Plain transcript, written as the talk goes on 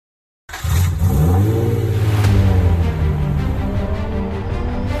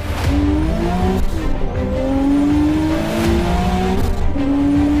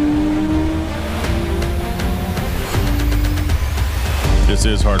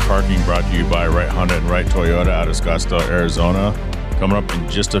is Hard Parking, brought to you by Right Honda and Right Toyota out of Scottsdale, Arizona. Coming up in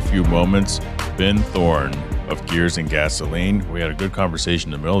just a few moments, Ben Thorn of Gears and Gasoline. We had a good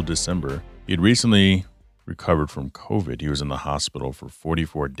conversation in the middle of December. He had recently recovered from COVID. He was in the hospital for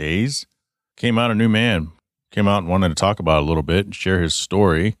 44 days. Came out a new man. Came out and wanted to talk about it a little bit and share his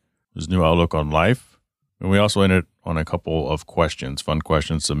story, his new outlook on life. And we also ended on a couple of questions, fun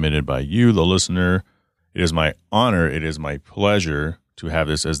questions submitted by you, the listener. It is my honor, it is my pleasure to have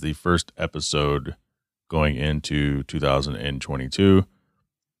this as the first episode going into 2022.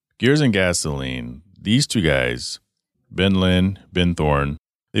 Gears and Gasoline. These two guys, Ben Lynn, Ben Thorn,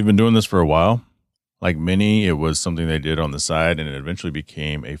 they've been doing this for a while. Like many, it was something they did on the side, and it eventually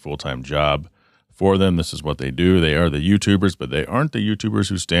became a full-time job for them. This is what they do. They are the YouTubers, but they aren't the YouTubers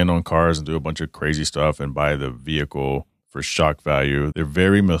who stand on cars and do a bunch of crazy stuff and buy the vehicle for shock value. They're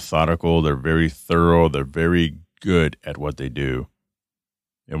very methodical. They're very thorough. They're very good at what they do.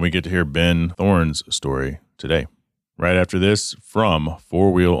 And we get to hear Ben Thorn's story today, right after this from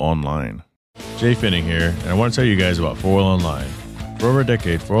 4Wheel Online. Jay Finning here, and I want to tell you guys about 4Wheel Online. For over a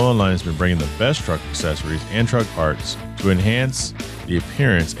decade, 4Wheel Online has been bringing the best truck accessories and truck parts to enhance the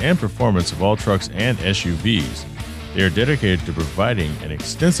appearance and performance of all trucks and SUVs. They are dedicated to providing an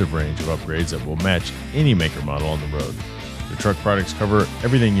extensive range of upgrades that will match any maker model on the road. Their truck products cover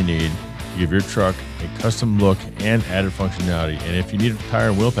everything you need to give your truck a custom look and added functionality. And if you need a tire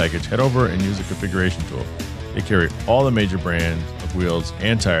and wheel package, head over and use the configuration tool. They carry all the major brands of wheels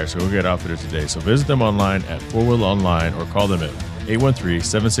and tires, so go get outfitted today. So visit them online at 4Wheel Online or call them at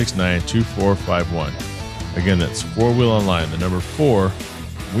 813-769-2451. Again, that's 4Wheel Online, the number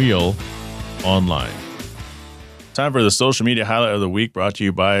 4Wheel Online. Time for the social media highlight of the week, brought to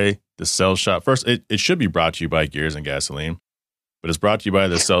you by the Sell Shop. First, it should be brought to you by Gears and Gasoline, but it's brought to you by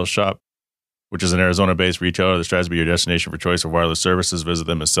the Sell Shop, which is an Arizona-based retailer that strives to be your destination for choice of wireless services. Visit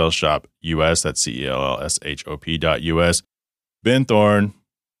them at Sell Shop US. That's CELLSHOP.US. Ben Thorn,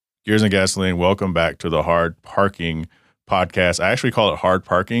 Gears and Gasoline, welcome back to the Hard Parking Podcast. I actually call it Hard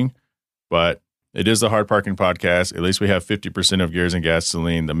Parking, but it is the Hard Parking Podcast. At least we have 50% of Gears and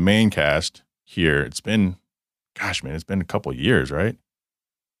Gasoline, the main cast here. It's been, it's been a couple of years, right?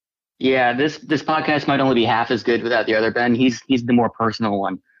 Yeah, this podcast might only be half as good without the other Ben. He's the more personal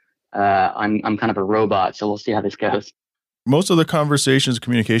one. I'm kind of a robot, so we'll see how this goes. Most of the conversations,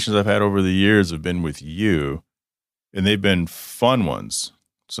 communications I've had over the years have been with you, and they've been fun ones.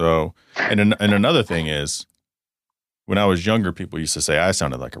 So, and another thing is, when I was younger, people used to say I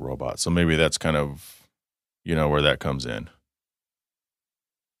sounded like a robot. So maybe that's kind of, where that comes in.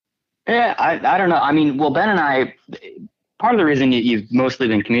 Yeah, I don't know. I mean, well, Ben and I, part of the reason you've mostly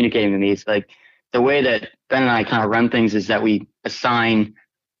been communicating with me is like the way that Ben and I kind of run things is that we assign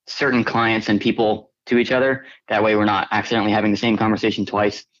certain clients and people to each other. That way we're not accidentally having the same conversation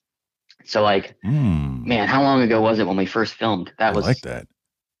twice. So like, man, how long ago was it when we first filmed? That was like that.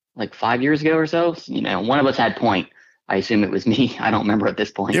 Like 5 years ago or so. One of us had point. I assume it was me. I don't remember at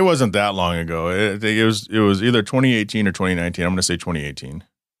this point. It wasn't that long ago. I think it was either 2018 or 2019. I'm going to say 2018.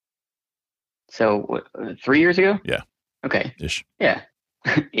 So 3 years ago? Yeah. Okay. Ish. Yeah.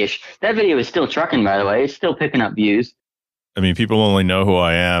 Ish. That video is still trucking, by the way. It's still picking up views. I mean, people only know who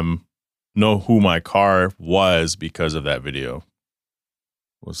I am, know who my car was because of that video.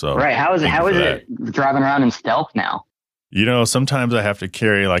 So right. How is it driving around in stealth now? Sometimes I have to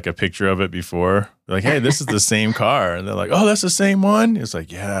carry like a picture of it before. They're like, hey, this is the same car. And they're like, oh, that's the same one. It's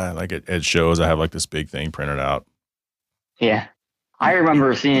like, yeah, like it shows. I have like this big thing printed out. Yeah. I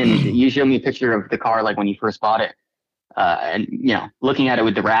remember seeing, you showed me a picture of the car like when you first bought it. And, looking at it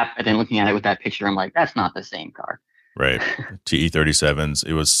with the wrap and then looking at it with that picture, I'm like, that's not the same car. Right. TE37s.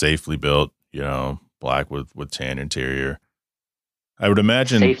 It was safely built, black with tan interior. I would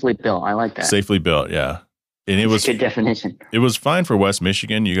imagine. Safely built. I like that. Safely built. Yeah. And it was good definition. It was fine for West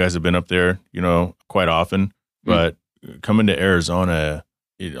Michigan. You guys have been up there, quite often, but coming to Arizona,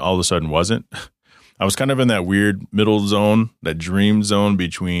 it all of a sudden wasn't. I was kind of in that weird middle zone, that dream zone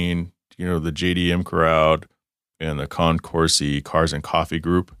between, the JDM crowd and the Concourse Cars and Coffee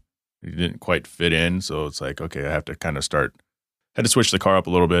group. It didn't quite fit in. So it's like, okay, I have to kind of had to switch the car up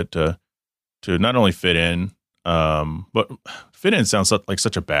a little bit to not only fit in, but fit in sounds like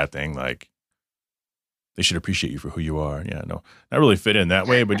such a bad thing. Like, they should appreciate you for who you are. Yeah, no, not really fit in that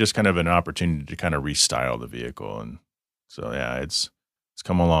way, but just kind of an opportunity to kind of restyle the vehicle. And so, yeah, it's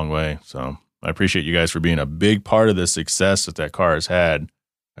come a long way. So I appreciate you guys for being a big part of the success that car has had.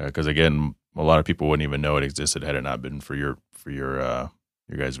 Because again, a lot of people wouldn't even know it existed had it not been for your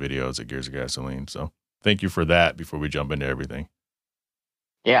guys' videos at Gears of Gasoline. So thank you for that before we jump into everything.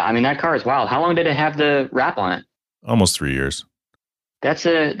 Yeah, I mean, that car is wild. How long did it have the wrap on it? Almost 3 years. That's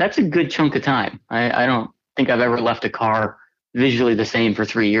a good chunk of time. I don't think I've ever left a car visually the same for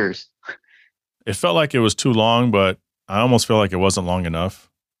 3 years. It felt like it was too long, but I almost feel like it wasn't long enough.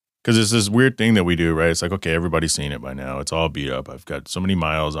 Because it's this weird thing that we do, right? It's like, okay, everybody's seen it by now. It's all beat up. I've got so many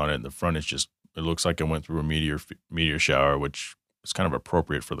miles on it. And the front is just, it looks like it went through a meteor shower, which is kind of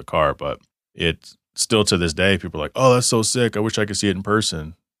appropriate for the car. But it's still to this day, people are like, oh, that's so sick. I wish I could see it in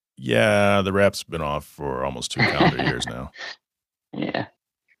person. Yeah, the wrap's been off for almost 2 calendar years now. Yeah.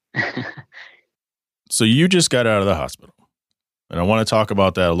 So you just got out of the hospital. And I want to talk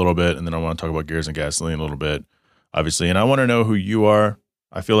about that a little bit. And then I want to talk about Gears and Gasoline a little bit, obviously. And I want to know who you are.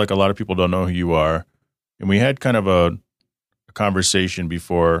 I feel like a lot of people don't know who you are. And we had kind of a conversation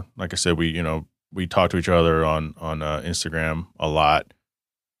before. Like I said, we talk to each other on Instagram a lot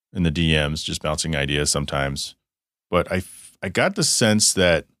in the DMs, just bouncing ideas sometimes. But I got the sense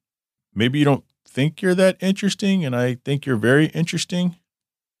that maybe you don't think you're that interesting, and I think you're very interesting.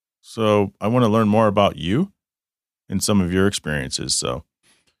 So I want to learn more about you and some of your experiences. So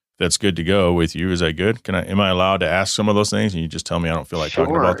that's good to go with you. Is that good? Am I allowed to ask some of those things? And you just tell me I don't feel like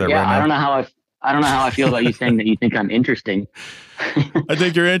talking about that right now? I don't know how I feel about you saying that you think I'm interesting. I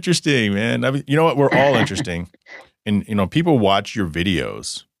think you're interesting, man. I mean, you know what? We're all interesting. And, people watch your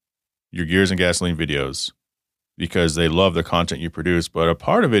videos, your Gears and Gasoline videos, because they love the content you produce. But a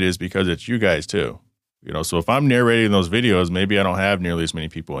part of it is because it's you guys too. So if I'm narrating those videos, maybe I don't have nearly as many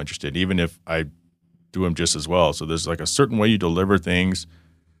people interested, even if I do them just as well. So there's like a certain way you deliver things.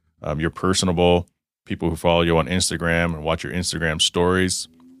 You're personable. People who follow you on Instagram and watch your Instagram stories,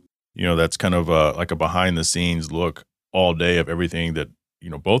 that's kind of like a behind the scenes look all day of everything that,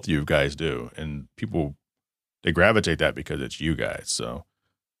 both of you guys do. And people, they gravitate that because it's you guys. So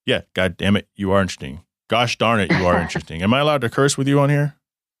yeah, God damn it, you are interesting. Gosh darn it, you are interesting. Am I allowed to curse with you on here?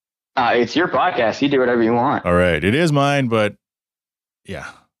 It's your podcast. You do whatever you want. All right. It is mine, but yeah.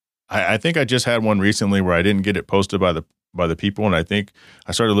 I think I just had one recently where I didn't get it posted by the people, and I think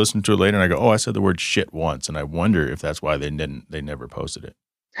I started listening to it later, and I go, "Oh, I said the word shit once," and I wonder if that's why they never posted it.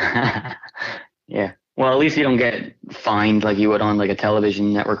 Yeah. Well, at least you don't get fined like you would on like a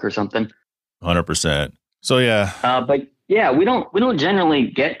television network or something. 100%. So yeah. But yeah, we don't generally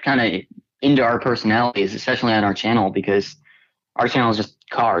get kind of into our personalities, especially on our channel, because our channel is just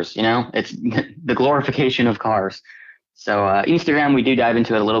cars. It's the glorification of cars. So Instagram, we do dive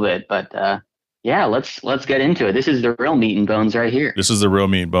into it a little bit, but yeah, let's get into it. This is the real meat and bones right here. This is the real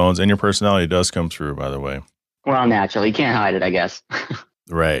meat and bones, and your personality does come through, by the way. Well, naturally, you can't hide it, I guess.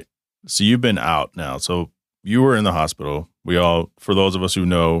 Right. So you've been out now. So you were in the hospital. We all, for those of us who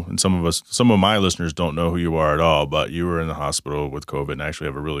know, and some of my listeners don't know who you are at all, but you were in the hospital with COVID, and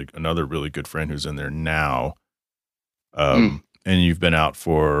actually have another really good friend who's in there now. And you've been out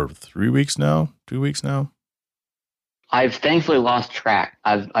for 3 weeks now, 2 weeks now. I've thankfully lost track.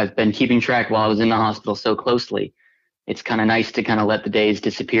 I've been keeping track while I was in the hospital so closely. It's kind of nice to kind of let the days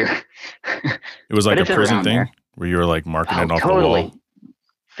disappear. It was like a prison thing where you were like marking it off the wall.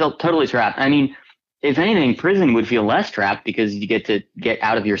 Felt totally trapped. I mean, if anything, prison would feel less trapped because you get to get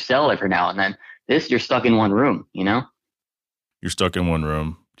out of your cell every now and then. You're stuck in one room, You're stuck in one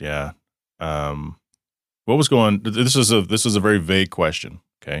room. Yeah. What was going? This is a very vague question.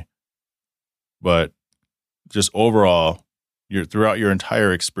 Okay. But just overall, throughout your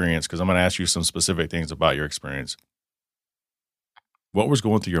entire experience, because I'm going to ask you some specific things about your experience. What was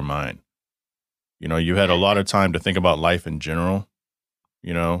going through your mind? You had a lot of time to think about life in general.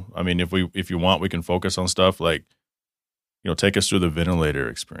 I mean, if you want, we can focus on stuff like, take us through the ventilator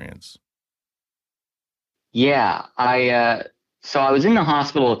experience. Yeah, so I was in the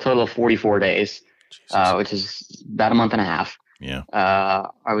hospital a total of 44 days, which is about a month and a half. Yeah.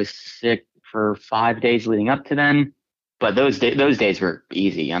 I was sick for 5 days leading up to then, but those days were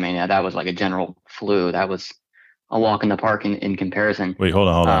easy. I mean, that was like a general flu. That was a walk in the park in comparison. Wait, hold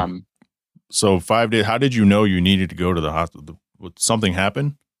on. So 5 days, how did you know you needed to go to the hospital? Something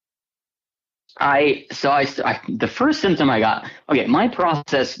happened? The first symptom I got, okay, my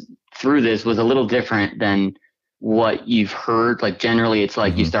process through this was a little different than what you've heard. Like generally it's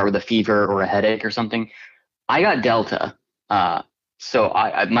like you start with a fever or a headache or something. I got Delta. So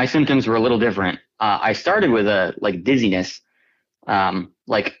my symptoms were a little different. I started with dizziness. Well,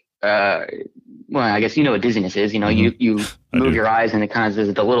 I guess you know what dizziness is. You move your eyes and it kind of there's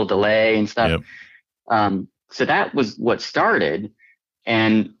a little delay and stuff. Yep. So that was what started,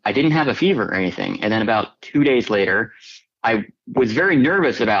 and I didn't have a fever or anything. And then about 2 days later, I was very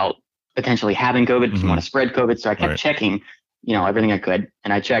nervous about potentially having COVID. Didn't want to spread COVID, so I kept checking, everything I could.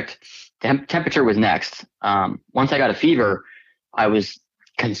 And I checked. Temperature was next. Once I got a fever, I was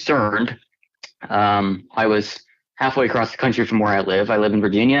concerned. I was halfway across the country from where I live. I live in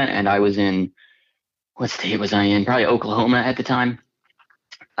Virginia, and I was in, what state was I in? Probably Oklahoma at the time.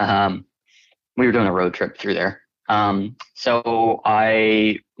 We were doing a road trip through there. So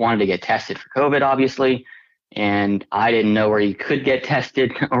I wanted to get tested for COVID, obviously, and I didn't know where you could get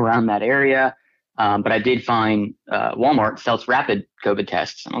tested around that area. But I did find Walmart sells rapid COVID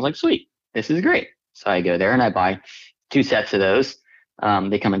tests. And I was like, sweet, this is great. So I go there and I buy 2 sets of those.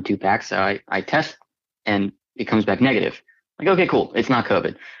 They come in 2 packs. So I test and it comes back negative. Like, okay, cool. It's not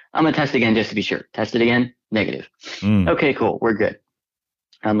COVID. I'm going to test again just to be sure. Test it again, negative. Okay, cool. We're good.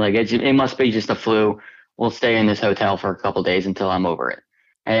 I'm like, it must be just a flu. We'll stay in this hotel for a couple days until I'm over it.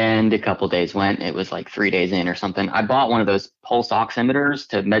 And a couple days went. It was like 3 days in or something. I bought one of those pulse oximeters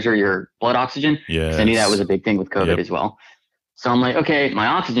to measure your blood oxygen. Yes. I knew that was a big thing with COVID as well. So I'm like, okay, my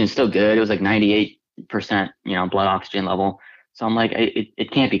oxygen is still good. It was like 98%, blood oxygen level. So I'm like,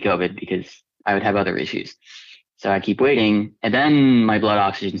 it can't be COVID because I would have other issues. So I keep waiting. And then my blood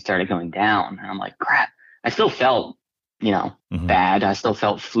oxygen started going down. And I'm like, crap. I still felt, bad. I still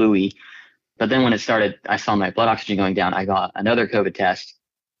felt flu-y. But then when it started, I saw my blood oxygen going down. I got another COVID test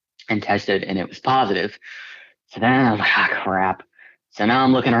and tested, and it was positive. So then I was like, crap. So now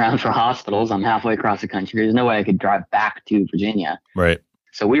I'm looking around for hospitals. I'm halfway across the country. There's no way I could drive back to Virginia. Right.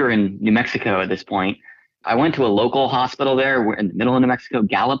 So we were in New Mexico at this point. I went to a local hospital there. We're in the middle of New Mexico.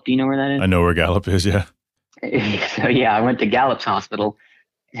 Gallup, do you know where that is? I know where Gallup is, yeah. So yeah, I went to Gallup's hospital,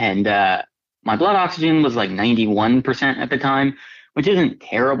 and my blood oxygen was like 91% at the time, which isn't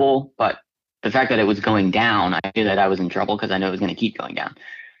terrible, but the fact that it was going down, I knew that I was in trouble because I know it was going to keep going down.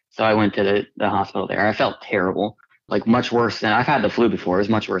 So I went to the hospital there. I felt terrible, like much worse than I've had the flu before. It was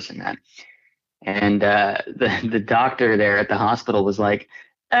much worse than that. And the doctor there at the hospital was like,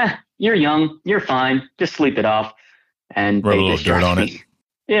 you're young, you're fine, just sleep it off. And rub a little dirt on it.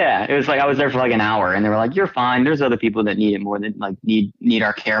 Yeah, it was like I was there for like an hour, and they were like, "You're fine. There's other people that need it more, that like need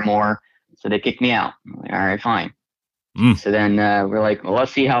our care more." So they kicked me out. I'm like, all right, fine. So then we're like, well,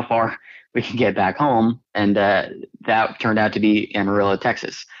 let's see how far we can get back home, and that turned out to be Amarillo,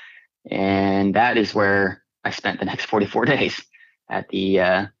 Texas, and that is where I spent the next 44 days at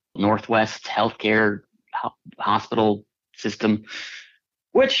the Northwest Healthcare Hospital System,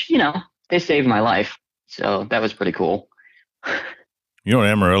 which they saved my life, so that was pretty cool. You know what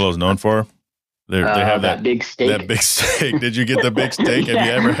Amarillo is known for? They have that big steak. That big steak. Did you get the big steak? Have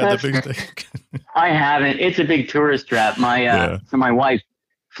you ever had the big steak? I haven't. It's a big tourist trap. So my wife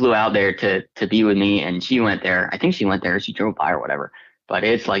flew out there to be with me, and she went there. I think she went there. She drove by or whatever. But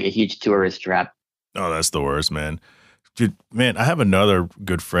it's like a huge tourist trap. Oh, that's the worst, man. Dude, man, I have another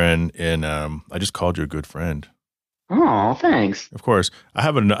good friend in. I just called you a good friend. Oh, thanks. Of course, I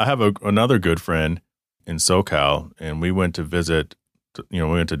have another good friend in SoCal, and we went to visit. We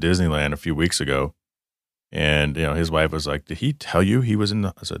went to Disneyland a few weeks ago, and his wife was like, "Did he tell you he was in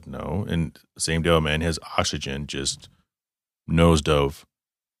the?" I said, "No." And same deal, man. His oxygen just nosedove,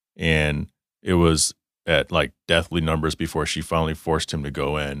 and it was at like deathly numbers before she finally forced him to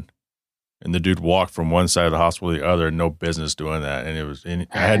go in. And the dude walked from one side of the hospital to the other, no business doing that. And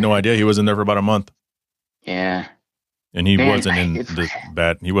I had no idea he was in there for about a month. Yeah, and he wasn't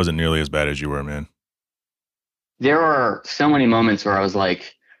bad. He wasn't nearly as bad as you were, man. There are so many moments where I was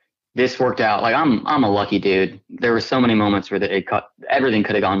like, this worked out. Like I'm a lucky dude. There were so many moments where everything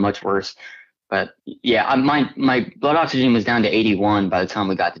could have gone much worse. But yeah, my blood oxygen was down to 81 by the time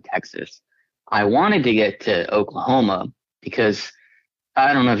we got to Texas. I wanted to get to Oklahoma because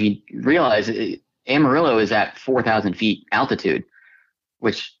I don't know if you realize Amarillo is at 4,000 feet altitude,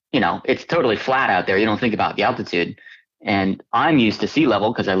 which, it's totally flat out there. You don't think about the altitude. And I'm used to sea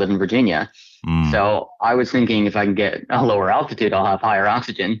level because I live in Virginia. So I was thinking if I can get a lower altitude, I'll have higher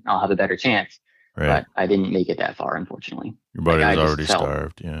oxygen. I'll have a better chance. Right. But I didn't make it that far, unfortunately. Your body was already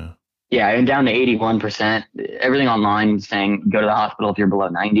starved. Yeah. Yeah. And down to 81%. Everything online saying go to the hospital if you're below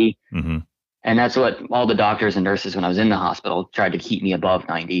 90. Mm-hmm. And that's what all the doctors and nurses when I was in the hospital tried to keep me above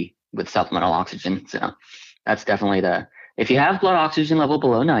 90 with supplemental oxygen. So that's definitely if you have blood oxygen level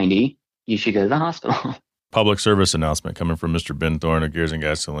below 90, you should go to the hospital. Public service announcement coming from Mr. Ben Thorn of Gears and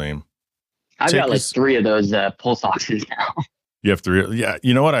Gasoline. I've got like 3 of those pulse oxes now. You have 3? Yeah.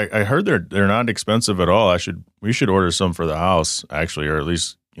 You know what? I heard they're not expensive at all. We should order some for the house, actually, or at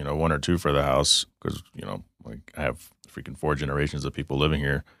least 1 or 2 for the house because like I have freaking 4 generations of people living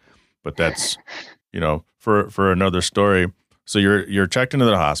here. But that's for another story. So you're checked into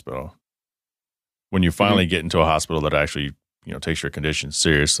the hospital. When you finally get into a hospital that actually takes your condition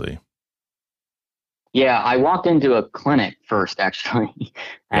seriously. Yeah, I walked into a clinic first, actually,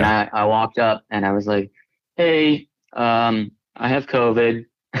 and I walked up and I was like, "Hey, I have COVID.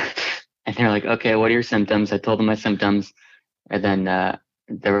 And they're like, okay, what are your symptoms? I told them my symptoms. And then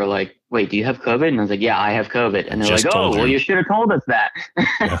they were like, wait, do you have COVID? And I was like, yeah, I have COVID. I And they're like, just oh, told well, you. you should have told us that.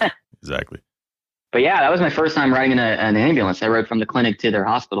 Yeah, exactly. But yeah, that was my first time riding in an ambulance. I rode from the clinic to their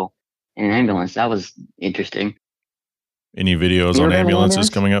hospital in an ambulance. That was interesting. Any videos You on ever been in an ambulances ambulance?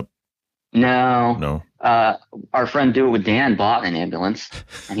 coming up? No. No. Our friend Do It With Dan bought an ambulance,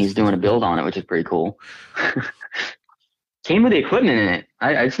 and he's doing a build on it, which is pretty cool. Came with the equipment in it.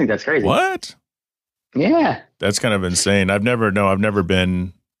 I just think that's crazy. What? Yeah. That's kind of insane. I've never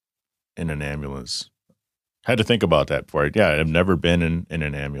been in an ambulance. Had to think about that before. Yeah, I've never been in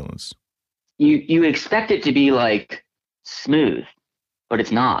an ambulance. You expect it to be like smooth, but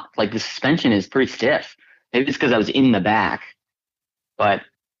it's not. Like the suspension is pretty stiff. Maybe it's because I was in the back, but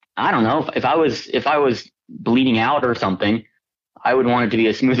I don't know. If I was bleeding out or something, I would want it to be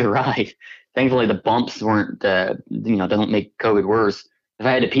a smoother ride. Thankfully, the bumps weren't, doesn't make COVID worse. If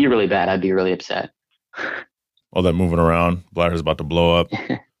I had to pee really bad, I'd be really upset. All that moving around, bladder's about to blow up.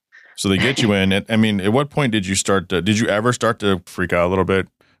 So they get you in. I mean, at what point did you ever start to freak out a little bit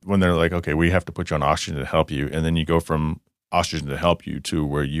when they're like, okay, we have to put you on oxygen to help you. And then you go from oxygen to help you to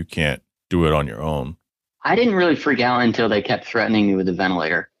where you can't do it on your own. I didn't really freak out until they kept threatening me with the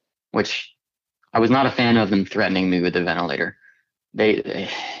ventilator, which I was not a fan of them threatening me with the ventilator. They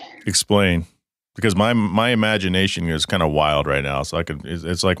Explain. Because my imagination is kind of wild right now. So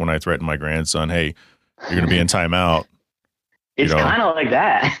it's like when I threaten my grandson, hey, you're going to be in timeout. It's kind of like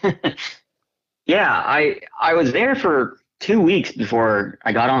that. Yeah, I was there for 2 weeks before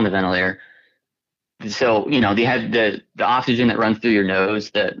I got on the ventilator. So, they had the oxygen that runs through your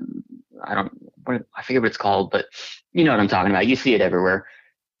nose that I forget what it's called, but you know what I'm talking about. You see it everywhere.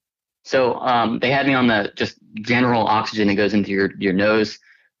 So they had me on the just general oxygen that goes into your nose.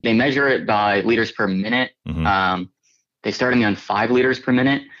 They measure it by liters per minute. Mm-hmm. They started me on 5 liters per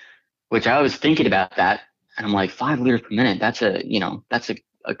minute, which I was thinking about that. And I'm like, 5 liters per minute. That's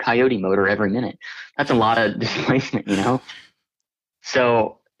a coyote motor every minute. That's a lot of displacement,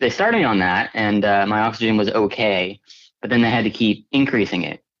 So they started me on that, and my oxygen was okay, but then they had to keep increasing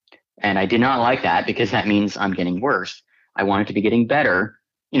it. And I did not like that because that means I'm getting worse. I wanted to be getting better.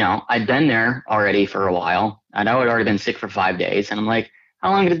 I'd been there already for a while. I know I'd already been sick for 5 days, and I'm like, how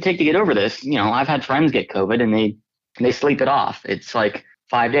long did it take to get over this? I've had friends get COVID, and they sleep it off. It's like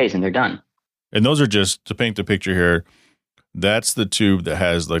 5 days, and they're done. And those are just, to paint the picture here, that's the tube that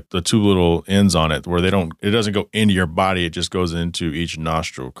has like the 2 little ends on it where it doesn't go into your body. It just goes into each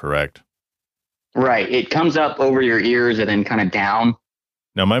nostril, correct? Right. It comes up over your ears and then kind of down.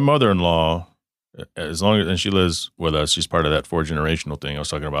 Now, my mother-in-law, and she lives with us, she's part of that 4-generational thing I was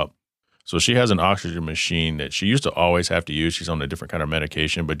talking about. So she has an oxygen machine that she used to always have to use. She's on a different kind of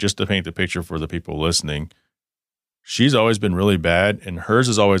medication, but just to paint the picture for the people listening, she's always been really bad, and hers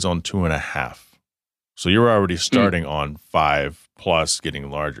is always on 2.5. So you're already starting on 5 plus, getting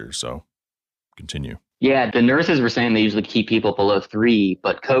larger. So continue. Yeah, the nurses were saying they usually keep people below 3,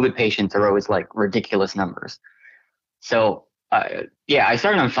 but COVID patients are always like ridiculous numbers. So I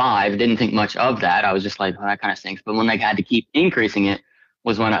started on 5, didn't think much of that. I was just like, well, that kind of stinks. But when they had to keep increasing it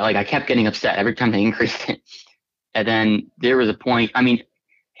was when I kept getting upset every time they increased it. And then there was a point,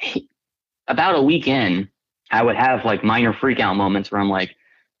 about a week in, I would have like minor freak out moments where I'm like,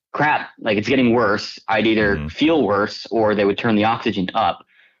 crap, like it's getting worse. I'd either feel worse or they would turn the oxygen up,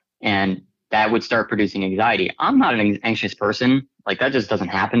 and that would start producing anxiety. I'm not an anxious person. Like that just doesn't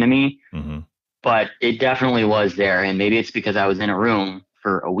happen to me, but it definitely was there. And maybe it's because I was in a room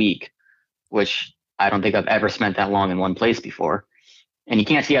for a week, which I don't think I've ever spent that long in one place before. And you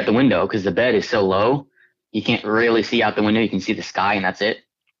can't see out the window because the bed is so low. You can't really see out the window. You can see the sky and that's it.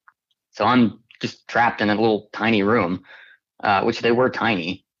 So I'm just trapped in a little tiny room, which they were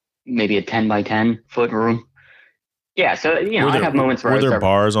tiny. Maybe a 10 by 10 foot room. Yeah. So, I'd have moments where were there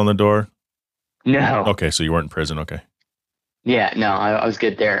bars on the door? No. Okay. So you weren't in prison. Okay. Yeah, no, I was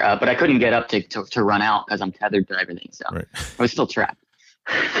good there. But I couldn't get up to run out because I'm tethered to everything. So right. I was still trapped.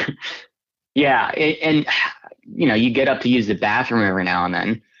 Yeah. And you get up to use the bathroom every now and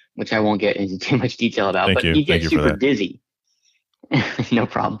then, which I won't get into too much detail about, you get super dizzy. No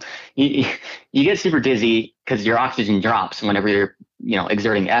problem. You get super dizzy because your oxygen drops whenever you're,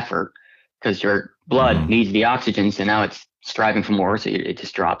 exerting effort because your blood needs the oxygen. So now it's striving for more. So it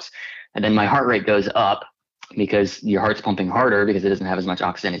just drops. And then my heart rate goes up because your heart's pumping harder because it doesn't have as much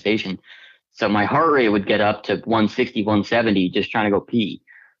oxygenation. So my heart rate would get up to 160, 170, just trying to go pee.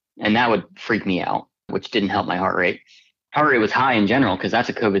 And that would freak me out, which didn't help my heart rate. Heart rate was high in general because that's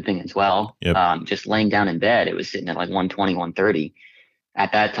a COVID thing as well. Yep. Just laying down in bed, it was sitting at like 120, 130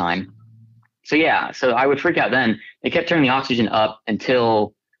 at that time. So yeah, so I would freak out then. They kept turning the oxygen up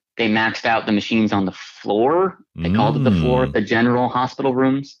until they maxed out the machines on the floor. They called it the floor, the general hospital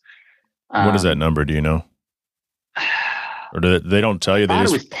rooms. What is that number? Do you know? Or they don't tell you? I thought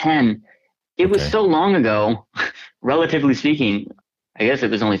it was 10. It was so long ago, relatively speaking. I guess it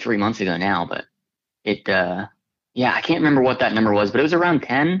was only 3 months ago now, but it, I can't remember what that number was, but it was around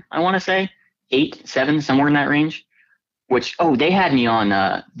 10, I want to say. 8, 7, somewhere in that range. Which, they had me on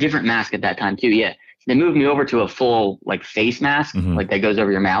a different mask at that time too, yeah. They moved me over to a full, like, face mask, like that goes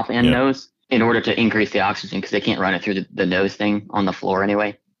over your mouth and nose, in order to increase the oxygen, because they can't run it through the nose thing on the floor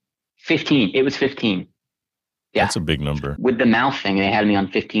anyway. 15. It was 15. Yeah. That's a big number. With the mouth thing, they had me on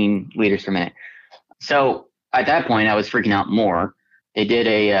 15 liters per minute. So at that point, I was freaking out more. They did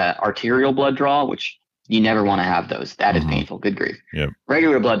a arterial blood draw, which you never want to have those. That is painful. Good grief. Yep.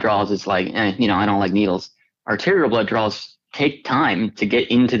 Regular blood draws is like, I don't like needles. Arterial blood draws take time to get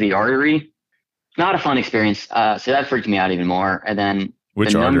into the artery. Not a fun experience. So that freaked me out even more. And then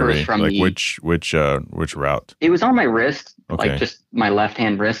which the artery? Numbers from which route? It was on my wrist, okay. like just my left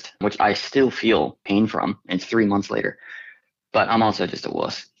hand wrist, which I still feel pain from. It's 3 months later, but I'm also just a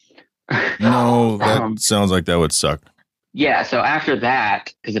wuss. No, that sounds like that would suck. Yeah. So after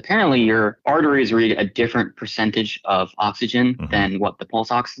that, because apparently your arteries read a different percentage of oxygen than what the pulse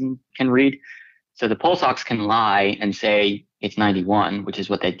oxygen can read. So the pulse ox can lie and say it's 91, which is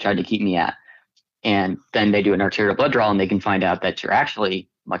what they tried to keep me at. And then they do an arterial blood draw and they can find out that you're actually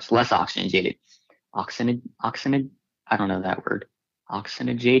much less oxygenated. I don't know that word.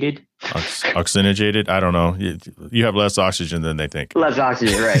 Oxygenated? Oxygenated? I don't know. You have less oxygen than they think. Less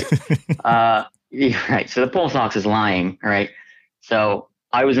oxygen, right. Right. So the pulse ox is lying, right? So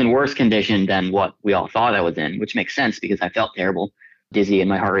I was in worse condition than what we all thought I was in, which makes sense because I felt terrible, dizzy, and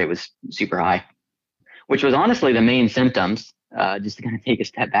my heart rate was super high, which was honestly the main symptoms. Just to kind of take a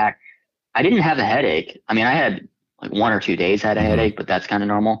step back, I didn't have a headache. I mean, I had like 1 or 2 days had a headache, but that's kind of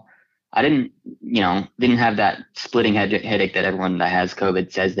normal. I didn't have that splitting headache that everyone that has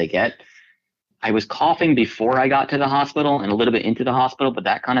COVID says they get. I was coughing before I got to the hospital and a little bit into the hospital, but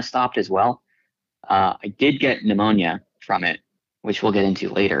that kind of stopped as well. I did get pneumonia from it, which we'll get into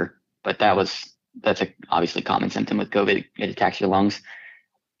later, but that's a obviously common symptom with COVID. It attacks your lungs.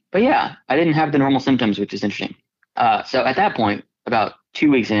 But yeah, I didn't have the normal symptoms, which is interesting. So at that point, about 2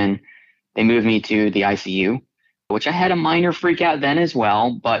 weeks in, they moved me to the ICU, which I had a minor freak out then as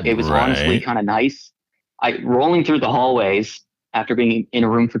well, but it was honestly kind of nice. Rolling through the hallways after being in a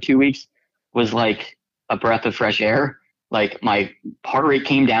room for 2 weeks was like a breath of fresh air. Like my heart rate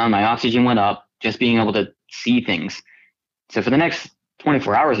came down, my oxygen went up, just being able to see things. So for the next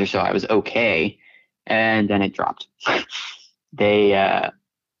 24 hours or so, I was okay. And then it dropped. They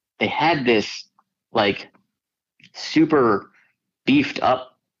had this like super beefed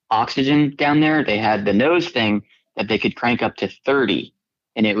up oxygen down there. They had the nose thing that they could crank up to 30,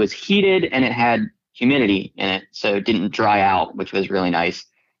 and it was heated and it had humidity in it. So it didn't dry out, which was really nice.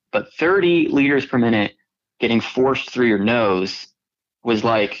 But 30 liters per minute getting forced through your nose was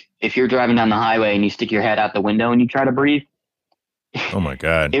like if you're driving down the highway and you stick your head out the window and you try to breathe. Oh my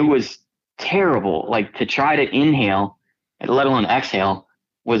God. It was terrible. Like to try to inhale, let alone exhale,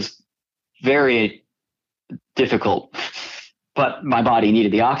 was very difficult. But my body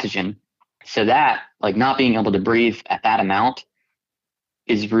needed the oxygen. So that, like not being able to breathe at that amount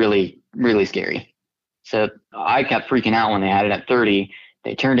is really, really scary. So I kept freaking out when they had it at 30.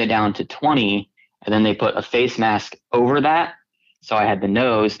 They turned it down to 20, and then they put a face mask over that. So I had the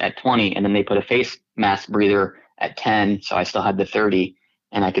nose at 20, and then they put a face mask breather at 10. So I still had the 30,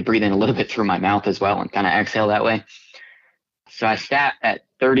 and I could breathe in a little bit through my mouth as well and kind of exhale that way. So I sat at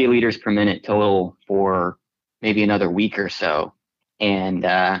 30 liters per minute total for maybe another week or so. And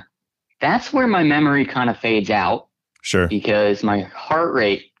that's where my memory kind of fades out. Sure. Because my heart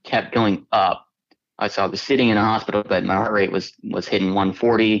rate kept going up. So I was sitting in a hospital bed. My heart rate was hitting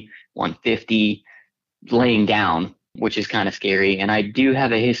 140, 150, laying down, which is kind of scary. And I do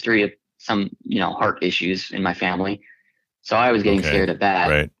have a history of some, heart issues in my family. So I was getting scared of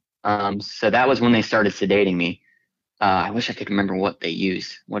that. Right. So that was when they started sedating me. I wish I could remember what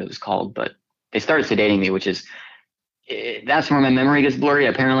it was called, but they started sedating me, which is, that's where my memory gets blurry.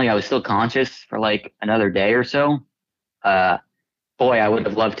 Apparently I was still conscious for like another day or so. Boy, I would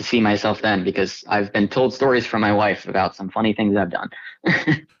have loved to see myself then, because I've been told stories from my wife about some funny things I've done.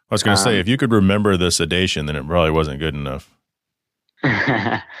 I was going to say, if you could remember the sedation, then it probably wasn't good enough.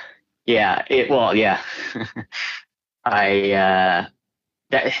 Yeah. They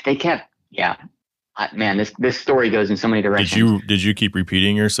kept, man, this story goes in so many directions. Did you keep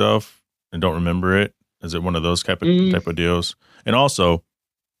repeating yourself and don't remember it? Is it one of those type of deals? And also,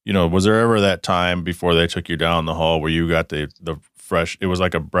 was there ever that time before they took you down the hall where you got the fresh. It was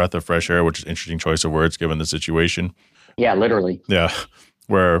like a breath of fresh air, which is an interesting choice of words given the situation. Yeah, literally. Yeah.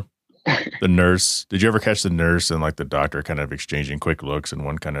 Where the nurse, did you ever catch the nurse and like the doctor kind of exchanging quick looks and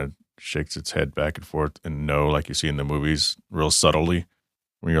one kind of shakes its head back and forth and no, like you see in the movies real subtly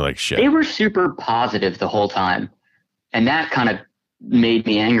when you're like, shit. They were super positive the whole time. And that kind of made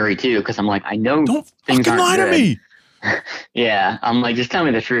me angry too. Cause I'm like, I know Don't things fucking lie aren't to good. me. Yeah. I'm like, just tell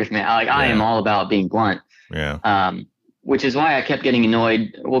me the truth, man. I am all about being blunt. Yeah. Which is why I kept getting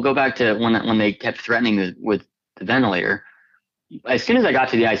annoyed. We'll go back to when they kept threatening with the ventilator. As soon as I got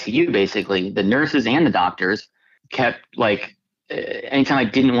to the ICU, basically, the nurses and the doctors kept like, anytime I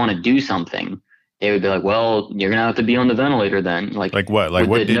didn't want to do something, they would be like, "Well, you're gonna have to be on the ventilator then." Like what? Like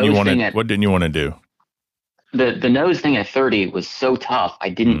what didn't you want to? What didn't you want to do? The nose thing at 30 was so tough. I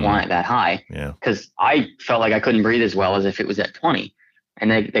didn't want it that high. Yeah. Because I felt like I couldn't breathe as well as if it was at 20, and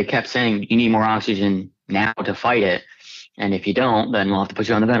they kept saying you need more oxygen now to fight it, and if you don't, then we'll have to put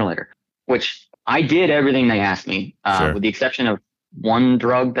you on the ventilator. Which I did everything they asked me, Sure. with the exception of one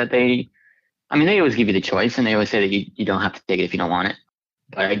drug that they always give you the choice and they always say that you don't have to take it if you don't want it.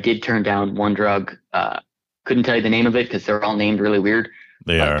 But I did turn down one drug. Couldn't tell you the name of it because they're all named really weird.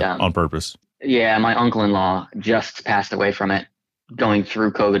 They are on purpose. Yeah, my uncle-in-law just passed away from it going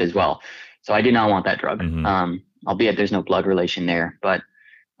through COVID as well. So I did not want that drug. Mm-hmm. Albeit there's no blood relation there, but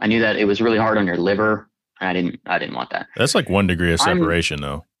I knew that it was really hard on your liver. And I didn't want that. That's like 1 degree of separation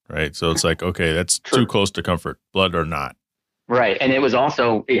though, right? So it's like, okay, that's too close to comfort, blood or not. Right. And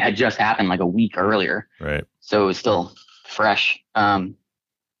it had just happened like a week earlier. Right. So it was still fresh.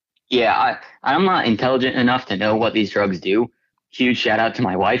 Yeah, I'm not intelligent enough to know what these drugs do. Huge shout out to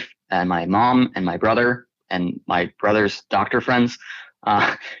my wife and my mom and my brother and my brother's doctor friends.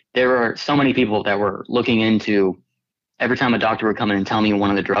 There were so many people that were looking into, every time a doctor would come in and tell me one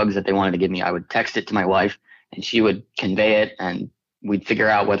of the drugs that they wanted to give me, I would text it to my wife and she would convey it and we'd figure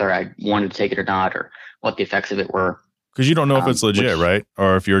out whether I wanted to take it or not or what the effects of it were. Because you don't know if it's legit, right?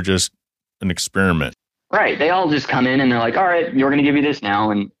 Or if you're just an experiment. Right. They all just come in and they're like, all right, you're going to give you this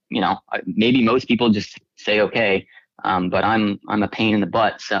now. And, maybe most people just say, okay. But I'm a pain in the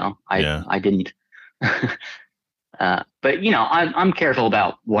butt. So I didn't. But, I'm careful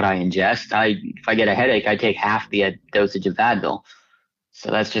about what I ingest. If I get a headache, I take half the dosage of Advil. So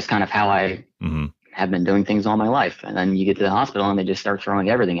that's just kind of how I have been doing things all my life. And then you get to the hospital and they just start throwing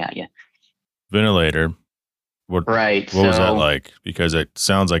everything at you. Ventilator. What was that like? Because it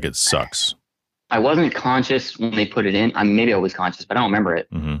sounds like it sucks. I wasn't conscious when they put it in. Maybe I was conscious, but I don't remember it.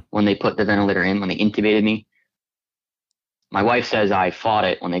 When they put the ventilator in, when they intubated me. My wife says I fought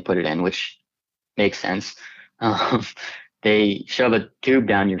it when they put it in, which makes sense. They shove a tube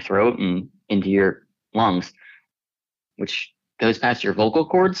down your throat and into your lungs, which goes past your vocal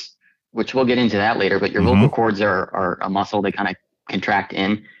cords, which we'll get into that later. But your vocal cords are a muscle. They kind of contract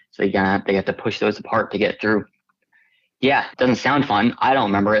in. So they have to push those apart to get through. Yeah, it doesn't sound fun. I don't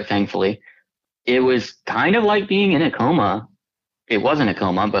remember it, thankfully. It was kind of like being in a coma. It wasn't a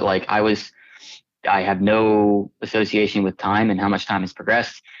coma, but like I have no association with time and how much time has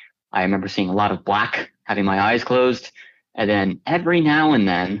progressed. I remember seeing a lot of black, having my eyes closed. And then every now and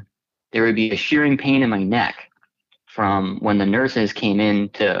then there would be a shearing pain in my neck from when the nurses came in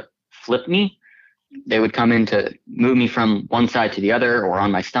to flip me. They would come in to move me from one side to the other or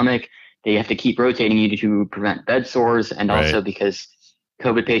on my stomach. They have to keep rotating you to prevent bed sores. And also because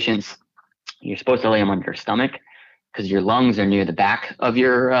COVID patients, you're supposed to lay them on your stomach because your lungs are near the back of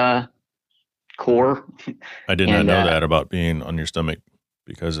your core. I did not know that about being on your stomach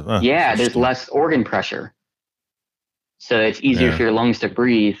because of there's less organ pressure. So it's easier for your lungs to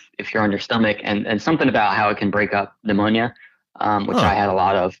breathe if you're on your stomach and something about how it can break up pneumonia, which I had a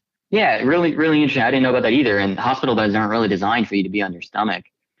lot of. Yeah, really, really interesting. I didn't know about that either. And hospital beds aren't really designed for you to be on your stomach.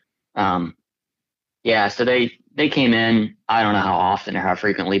 So they came in, I don't know how often or how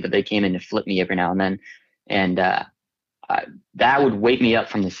frequently, but they came in to flip me every now and then. And that would wake me up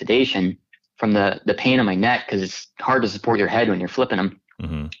from the sedation, from the pain in my neck, because it's hard to support your head when you're flipping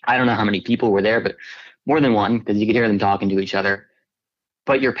them. I don't know how many people were there, but more than one, because you could hear them talking to each other.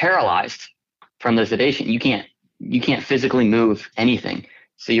 But you're paralyzed from the sedation. You can't physically move anything.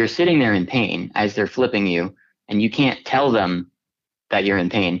 So you're sitting there in pain as they're flipping you, and you can't tell them that you're in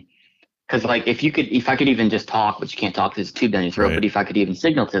pain. Because like if I could even just talk, but you can't talk because it's tube down your throat. But if I could even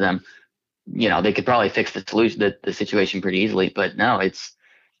signal to them, they could probably fix the situation pretty easily. But no, it's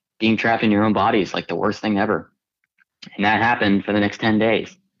being trapped in your own body is like the worst thing ever. And that happened for the next 10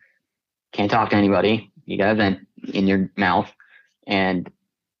 days. Can't talk to anybody. You got a vent in your mouth. And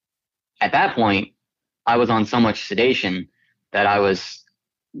at that point, I was on so much sedation that I was,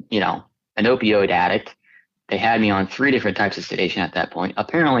 an opioid addict They had me on 3 different types of sedation at that point.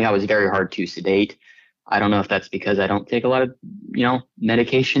 Apparently, I was very hard to sedate. I don't know if that's because I don't take a lot of,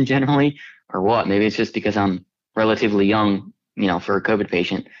 medication generally or what. Maybe it's just because I'm relatively young, for a COVID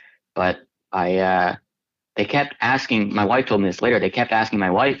patient. But they kept asking, my wife told me this later, they kept asking my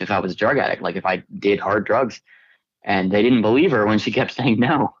wife if I was a drug addict, like if I did hard drugs. And they didn't believe her when she kept saying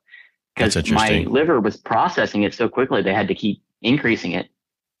no, because my liver was processing it so quickly. They had to keep increasing it.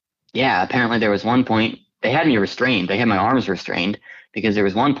 Yeah, apparently there was one point they had me restrained. They had my arms restrained because there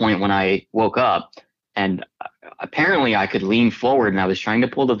was one point when I woke up and apparently I could lean forward and I was trying to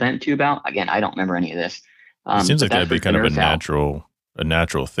pull the vent tube out. Again, I don't remember any of this. It seems like that'd be kind of a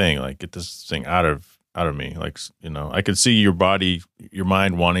natural thing. Like, get this thing out of me. Like, I could see your body, your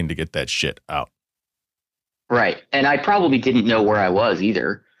mind wanting to get that shit out. Right. And I probably didn't know where I was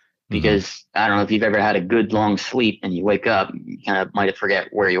either, because I don't know if you've ever had a good long sleep and you wake up, you kind of might forget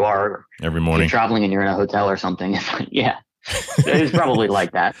where you are. Every morning. If you're traveling and you're in a hotel or something. It's like, yeah, it's probably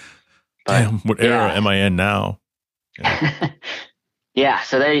like that. But, damn, what era am I in now? Yeah. Yeah.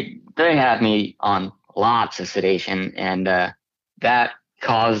 So they have me on lots of sedation, and that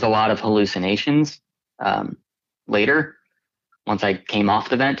caused a lot of hallucinations later once I came off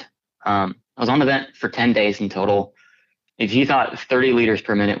the vent. I was on the vent for 10 days in total. If you thought 30 liters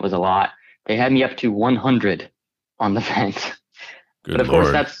per minute was a lot, they had me up to 100 on the vent. Good but of Lord.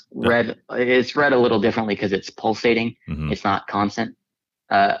 course, that's read. It's read a little differently because it's pulsating. It's not constant.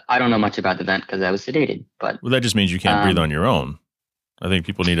 I don't know much about the vent because I was sedated. But that just means you can't breathe on your own. I think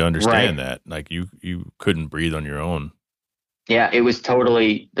people need to understand that. Like, you couldn't breathe on your own. Yeah, it was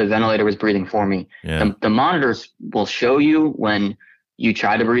totally, the ventilator was breathing for me. Yeah. The monitors will show you when you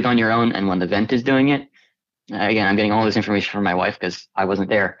try to breathe on your own and when the vent is doing it. Again, I'm getting all this information from my wife because I wasn't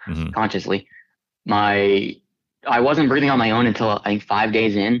there consciously. I wasn't breathing on my own until I think 5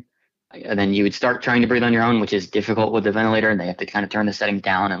 days in. And then you would start trying to breathe on your own, which is difficult with the ventilator, and they have to kind of turn the settings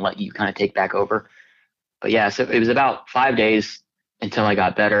down and let you kind of take back over. But yeah, so it was about 5 days until I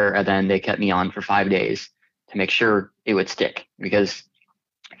got better, and then they kept me on for 5 days to make sure it would stick. Because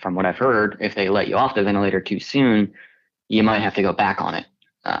from what I've heard, if they let you off the ventilator too soon, you might have to go back on it,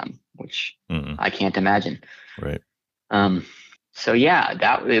 which I can't imagine. Right. So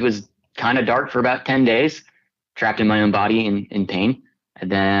yeah, it was kind of dark for about 10 days, trapped in my own body in pain.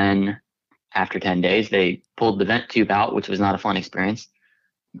 And then after 10 days, they pulled the vent tube out, which was not a fun experience.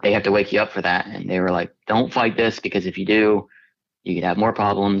 They have to wake you up for that. And they were like, don't fight this, because if you do, you could have more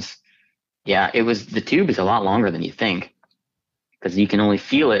problems. Yeah, the tube is a lot longer than you think, because you can only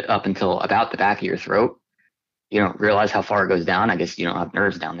feel it up until about the back of your throat. You don't realize how far it goes down. I guess you don't have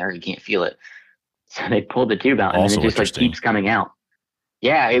nerves down there. You can't feel it. So they pulled the tube out, and it just keeps coming out.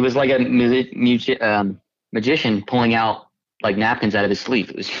 Yeah, it was like a magician pulling out like napkins out of his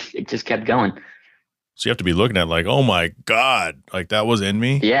sleeve. It just kept going. So you have to be looking at like, oh my God, like that was in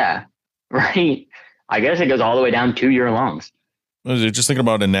me? Yeah, right. I guess it goes all the way down to your lungs. Just thinking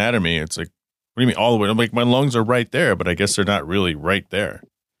about anatomy, it's like, what do you mean all the way? I'm like, my lungs are right there, but I guess they're not really right there.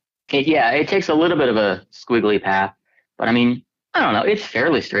 It takes a little bit of a squiggly path, but I mean, I don't know. It's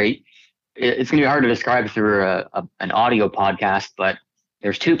fairly straight. It's going to be hard to describe through an audio podcast, but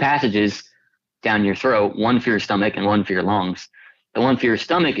there's 2 passages down your throat, one for your stomach and one for your lungs. The one for your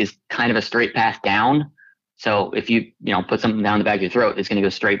stomach is kind of a straight path down. So if you put something down the back of your throat, it's going to go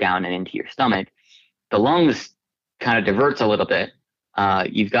straight down and into your stomach. The lungs kind of diverts a little bit.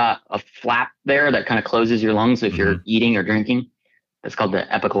 You've got a flap there that kind of closes your lungs if you're eating or drinking. That's called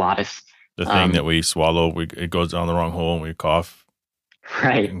the epiglottis. The thing that we swallow, it goes down the wrong hole and we cough.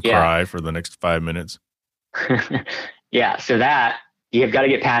 Right. And cry for the next 5 minutes. Yeah. So you've got to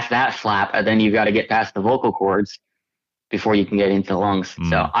get past that flap, and then you've got to get past the vocal cords before you can get into the lungs.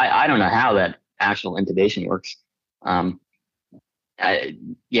 So I don't know how that actual intubation works.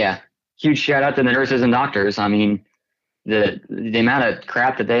 Huge shout out to the nurses and doctors. I mean, the amount of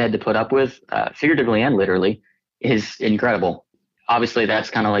crap that they had to put up with, figuratively and literally, is incredible. Obviously, that's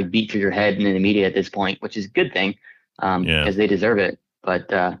kind of like beat through your head and in the media at this point, which is a good thing, because they deserve it. But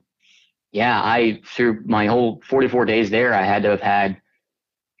through my whole 44 days there, I had to have had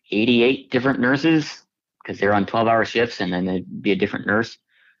 88 different nurses, because they're on 12-hour shifts, and then there'd be a different nurse,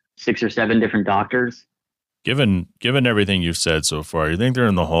 6 or 7 different doctors. Given everything you've said so far, you think they're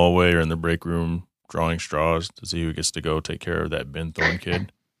in the hallway or in the break room drawing straws to see who gets to go take care of that Ben Thorn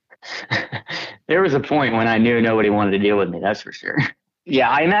kid? There was a point when I knew nobody wanted to deal with me, that's for sure. Yeah,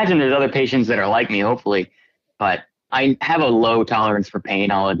 I imagine there's other patients that are like me, hopefully, but I have a low tolerance for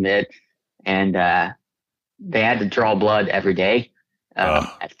pain, I'll admit. And they had to draw blood every day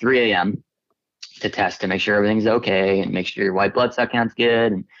at 3 a.m. to test to make sure everything's okay and make sure your white blood cell count's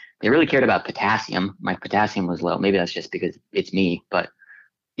good and they really cared about potassium. My potassium was low. Maybe that's just because it's me, but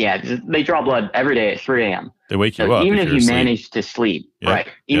yeah, they draw blood every day at 3 a.m. They wake So you up even if if you're you asleep. manage to sleep, Yep. right?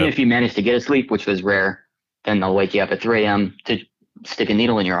 Even if you manage to get to sleep, which was rare, then they'll wake you up at 3 a.m. to stick a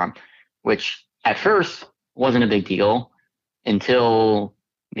needle in your arm, which at first wasn't a big deal until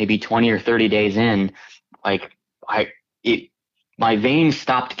maybe 20 or 30 days in. Like my veins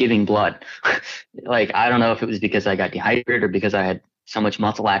stopped giving blood. Like, I don't know if it was because I got dehydrated or because I had so much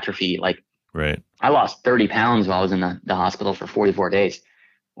muscle atrophy. Like, Right. I lost 30 pounds while I was in the hospital for 44 days,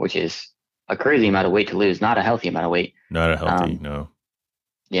 which is a crazy amount of weight to lose, not a healthy amount of weight. Not a healthy, no.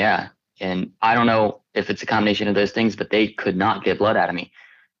 Yeah. And I don't know if it's a combination of those things, but they could not get blood out of me.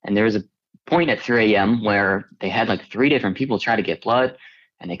 And there was a point at 3 a.m. where they had like 3 different people try to get blood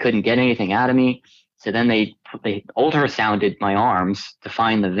and they couldn't get anything out of me. So then they ultrasounded my arms to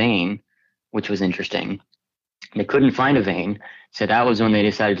find the vein, which was interesting. They couldn't find a vein. So that was when they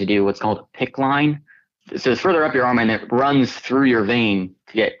decided to do what's called a PICC line. So it's further up your arm and it runs through your vein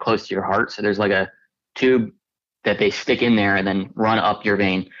to get close to your heart. So there's like a tube that they stick in there and then run up your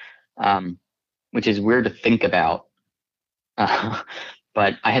vein, which is weird to think about.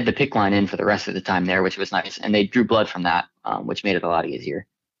 But I had the PICC line in for the rest of the time there, which was nice. And they drew blood from that, which made it a lot easier.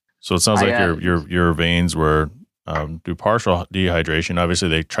 So it sounds like your veins were due partial dehydration. Obviously,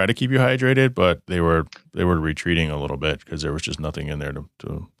 they try to keep you hydrated, but they were retreating a little bit because there was just nothing in there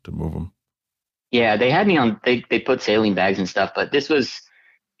to move them. Yeah, they had me on. They put saline bags and stuff, but this was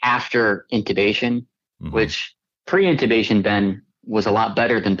after intubation, which pre-intubation Ben was a lot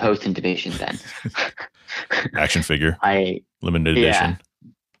better than post-intubation Ben. Action figure. Limited edition.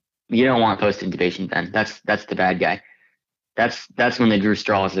 You don't want post-intubation Ben. That's the bad guy. That's when they drew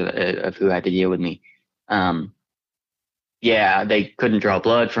straws of who had to deal with me. Yeah, they couldn't draw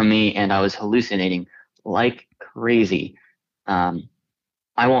blood from me, and I was hallucinating like crazy. I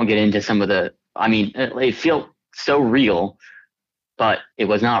won't get into some of the. I mean, it felt so real, but it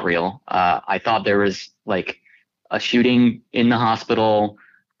was not real. I thought there was like a shooting in the hospital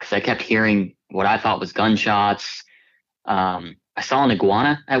because I kept hearing what I thought was gunshots. I saw an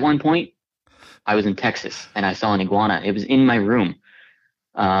iguana at one point. I was in Texas and I saw an iguana. It was in my room.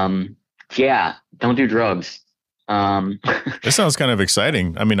 Yeah, don't do drugs. This sounds kind of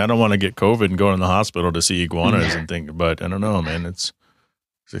exciting. I mean, I don't want to get COVID and go in the hospital to see iguanas and think, but I don't know, man. It's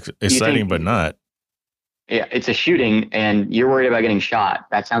exciting, but not. Yeah, it's a shooting and you're worried about getting shot.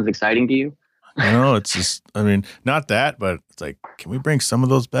 That sounds exciting to you? No, it's just, I mean, not that, but it's like, can we bring some of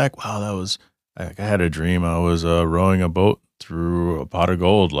those back? Wow, that was, I had a dream. I was rowing a boat through a pot of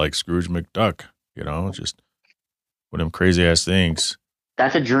gold like Scrooge McDuck, just one of them crazy ass things.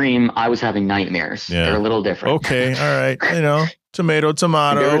 That's a dream. I was having nightmares. Yeah. They're a little different. Okay, all right. Tomato.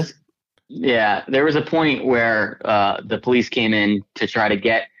 There was a point where the police came in to try to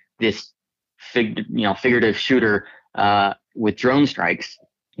get this figurative shooter with drone strikes,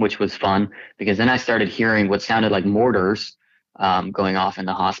 which was fun because then I started hearing what sounded like mortars going off in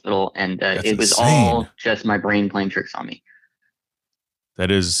the hospital, and it was all just my brain playing tricks on me.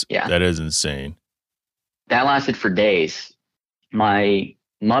 That is insane. That lasted for days. My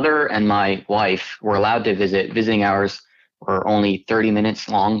mother and my wife were allowed to visit. Visiting hours were only 30 minutes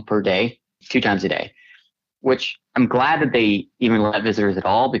long per day, 2 times a day, which I'm glad that they even let visitors at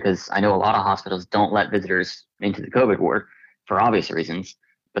all because I know a lot of hospitals don't let visitors into the COVID ward for obvious reasons.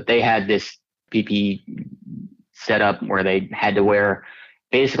 But they had this PPE setup where they had to wear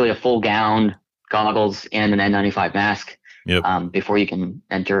basically a full gown, goggles, and an N95 mask before you can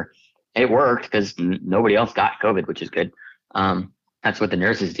enter. It worked because nobody else got COVID, which is good. That's what the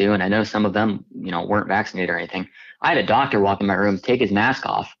nurses do. And I know some of them, weren't vaccinated or anything. I had a doctor walk in my room, take his mask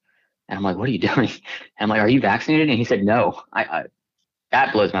off. And I'm like, what are you doing? And I'm like, are you vaccinated? And he said, no.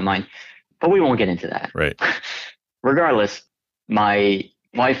 That blows my mind. But we won't get into that. Right. Regardless, my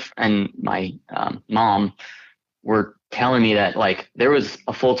wife and my mom were telling me that there was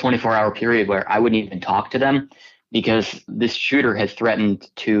a full 24-hour period where I wouldn't even talk to them because this shooter had threatened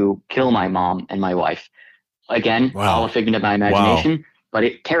to kill my mom and my wife. Again, all a figment of my imagination, but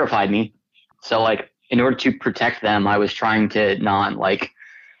it terrified me. So in order to protect them, I was trying to not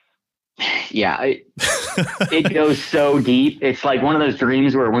it goes so deep. It's like one of those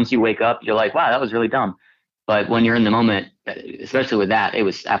dreams where once you wake up, you're like, wow, that was really dumb. But when you're in the moment, especially with that, it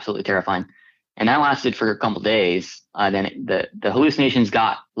was absolutely terrifying. And that lasted for a couple days. Then the hallucinations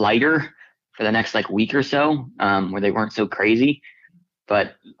got lighter for the next week or so, where they weren't so crazy.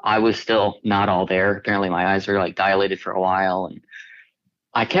 But I was still not all there. Apparently my eyes were dilated for a while. And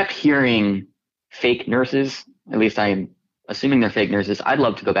I kept hearing fake nurses. At least I'm assuming they're fake nurses. I'd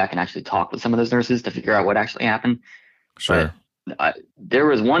love to go back and actually talk with some of those nurses to figure out what actually happened. Sure. But there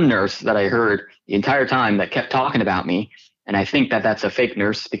was one nurse that I heard the entire time that kept talking about me. And I think that that's a fake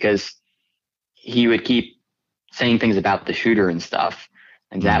nurse because he would keep saying things about the shooter and stuff.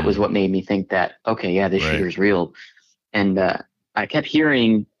 And that was what made me think that, okay, yeah, this shooter is real. And I kept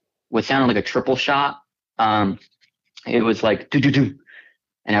hearing what sounded like a triple shot. It was like, do, do, do.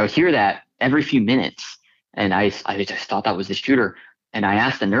 And I would hear that every few minutes. And I just thought that was the shooter. And I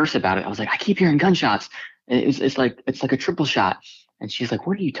asked the nurse about it. I was like, I keep hearing gunshots. And it's like a triple shot. And she's like,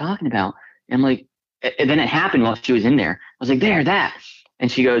 what are you talking about? And I'm like, and then it happened while she was in there. I was like, that.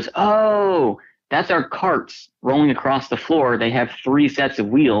 And she goes, oh, that's our carts rolling across the floor. They have 3 sets of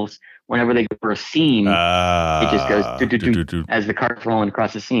wheels. Whenever they go for a seam, it just goes do, as the cart's rolling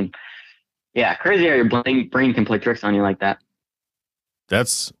across the seam. Yeah, crazy how your brain can play tricks on you like that.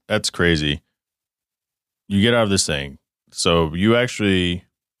 That's crazy. You get out of this thing. So you had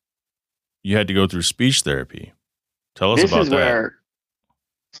to go through speech therapy. Tell us about that.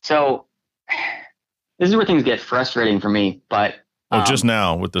 So this is where things get frustrating for me. But just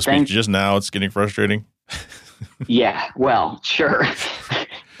now with the speech, just now it's getting frustrating. Yeah, well, sure.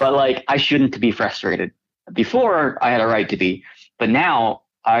 But like, I shouldn't be frustrated. Before, I had a right to be. But now,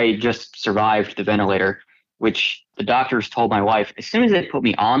 I just survived the ventilator, which the doctors told my wife, as soon as they put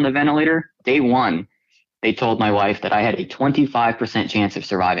me on the ventilator, day 1, they told my wife that I had a 25% chance of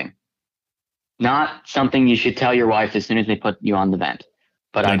surviving. Not something you should tell your wife as soon as they put you on the vent.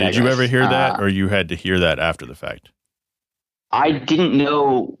 But now, did you ever hear that, or you had to hear that after the fact? I didn't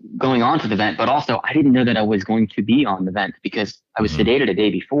know going on to the vent, but also I didn't know that I was going to be on the vent because I was sedated a day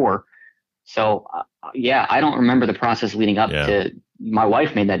before. So, yeah, I don't remember the process leading up to my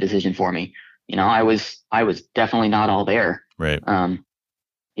wife made that decision for me. You know, I was definitely not all there. Right.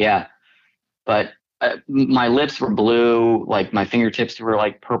 Yeah. But my lips were blue, like my fingertips were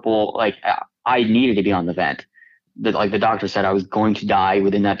like purple. Like I needed to be on the vent. Like the doctor said, I was going to die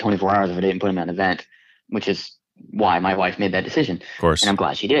within that 24 hours if I didn't put him on the vent, which is why my wife made that decision. Of course. And I'm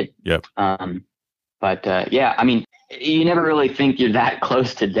glad she did. Yep. But yeah, I mean, you never really think you're that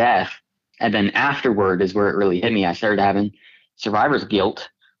close to death. And then afterward is where it really hit me. I started having survivor's guilt.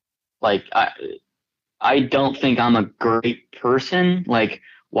 Like, I don't think I'm a great person. Like,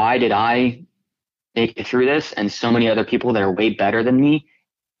 why did I make it through this? And so many other people that are way better than me,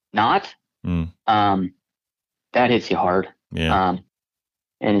 not. That hits you hard. Yeah.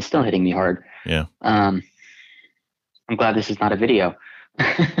 And it's still hitting me hard. Yeah. I'm glad this is not a video.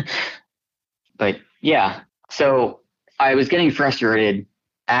 But yeah, so I was getting frustrated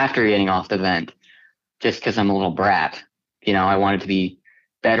after getting off the vent just because I'm a little brat. You know, I wanted to be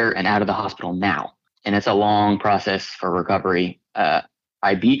better and out of the hospital now. And it's a long process for recovery.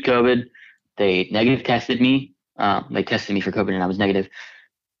 I beat COVID. They negative tested me. They tested me for COVID and I was negative.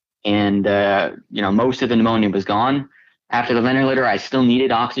 And, you know, most of the pneumonia was gone. After the ventilator, I still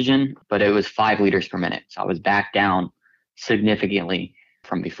needed oxygen, but it was 5 liters per minute. So I was back down significantly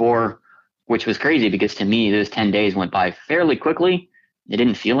from before, which was crazy because to me, those 10 days went by fairly quickly. It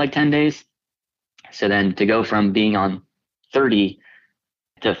didn't feel like 10 days. So then to go from being on 30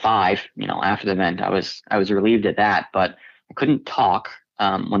 to 5, you know, after the vent, I was relieved at that, but I couldn't talk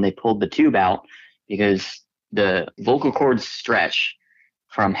when they pulled the tube out because the vocal cords stretch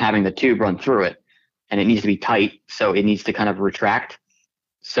from having the tube run through it, and it needs to be tight, so it needs to kind of retract.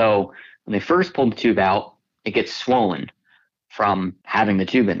 So when they first pulled the tube out, it gets swollen from having the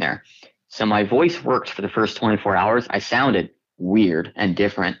tube in there. So my voice worked for the first 24 hours. I sounded weird and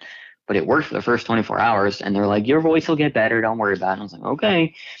different, but it worked for the first 24 hours. And they're like, your voice will get better. Don't worry about it. And I was like,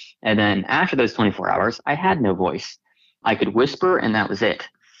 okay. And then after those 24 hours, I had no voice. I could whisper and that was it.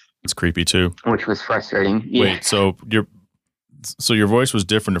 It's creepy too. Which was frustrating. Yeah. Wait, so your voice was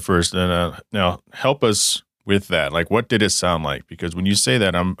different at first. And now help us with that. Like, what did it sound like? Because when you say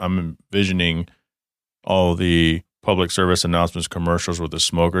that, I'm envisioning all the public service announcements, commercials with the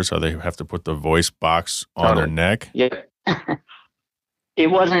smokers, how they have to put the voice box on their neck. Yeah. It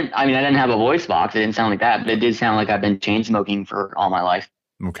wasn't, I mean, I didn't have a voice box. It didn't sound like that, but it did sound like I've been chain smoking for all my life.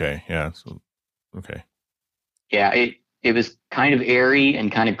 Okay. Yeah. So, okay. Yeah. It was kind of airy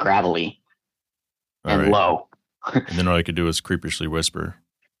and kind of gravelly and low. And then all I could do was creepishly whisper.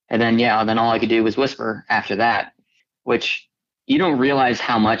 And then, then all I could do was whisper after that, which you don't realize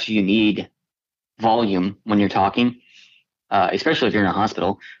how much you need volume when you're talking, especially if you're in a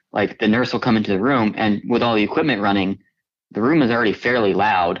hospital. Like the nurse will come into the room and with all the equipment running, the room is already fairly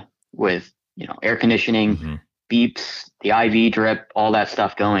loud with, you know, air conditioning, beeps, the IV drip, all that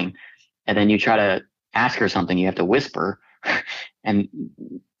stuff going. And then you try to ask her something, you have to whisper. And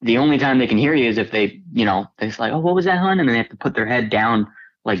the only time they can hear you is if they, you know, they're just like, oh, what was that, hon? And then they have to put their head down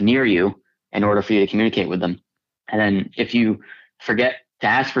like near you in order for you to communicate with them. And then if you forget to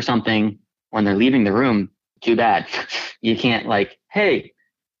ask for something when they're leaving the room, too bad. You can't like, hey,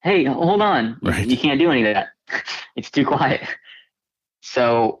 hold on. Right. You can't do any of that. It's too quiet.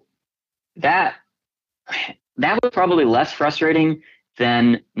 So that was probably less frustrating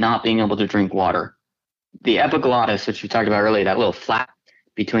than not being able to drink water. The epiglottis, which we talked about earlier, that little flap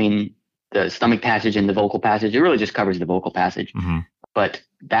between the stomach passage and the vocal passage, it really just covers the vocal passage. Mm-hmm. But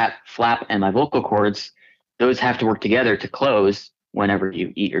that flap and my vocal cords, those have to work together to close whenever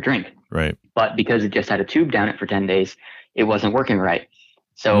you eat or drink. Right. But because it just had a tube down it for 10 days, it wasn't working right.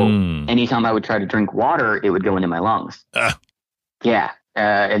 So anytime I would try to drink water, it would go into my lungs. Yeah.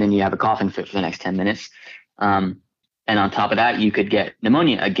 And then you have a coughing fit for the next 10 minutes. And on top of that, you could get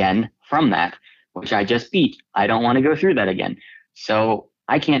pneumonia again from that, which I just beat. I don't want to go through that again. So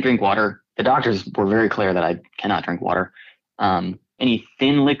I can't drink water. The doctors were very clear that I cannot drink water. Any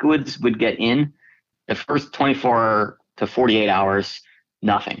thin liquids would get in. The first 24 to 48 hours,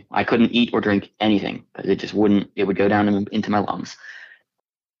 nothing. I couldn't eat or drink anything because it just wouldn't, it would go down into my lungs.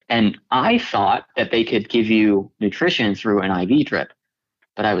 And I thought that they could give you nutrition through an IV drip,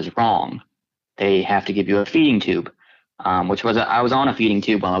 but I was wrong. They have to give you a feeding tube, I was on a feeding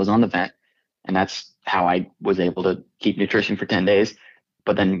tube while I was on the vent, and that's how I was able to keep nutrition for 10 days.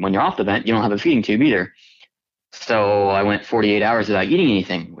 But then when you're off the vent, you don't have a feeding tube either. So I went 48 hours without eating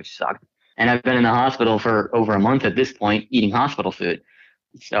anything, which sucked. And I've been in the hospital for over a month at this point, eating hospital food.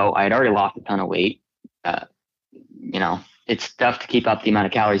 So I had already lost a ton of weight. It's tough to keep up the amount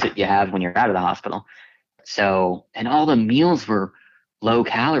of calories that you have when you're out of the hospital. So, and all the meals were low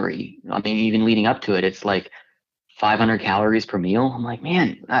calorie. I mean, even leading up to it, it's like 500 calories per meal. I'm like,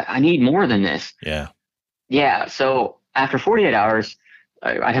 man, I need more than this. Yeah. Yeah. So after 48 hours,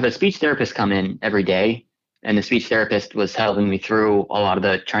 I have a speech therapist come in every day. And the speech therapist was helping me through a lot of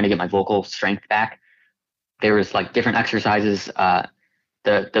the trying to get my vocal strength back. There was like different exercises.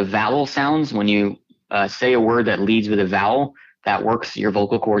 The vowel sounds, when you say a word that leads with a vowel, that works your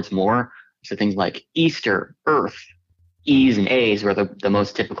vocal cords more. So things like Easter, Earth, E's and A's were the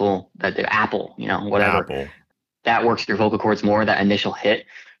most typical, that the apple, whatever. Apple. That works your vocal cords more. That initial hit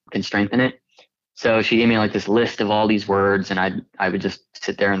can strengthen it. So she gave me like this list of all these words, and I would just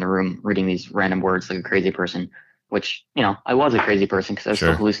sit there in the room reading these random words like a crazy person, which, I was a crazy person because I was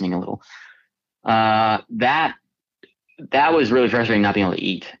still hallucinating a little. That was really frustrating, not being able to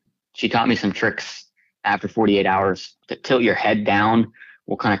eat. She taught me some tricks after 48 hours to tilt your head down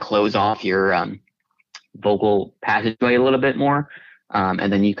will kind of close off your vocal passageway a little bit more.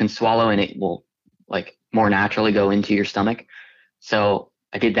 And then you can swallow and it will like more naturally go into your stomach. So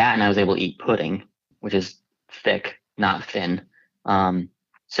I did that and I was able to eat pudding, which is thick, not thin.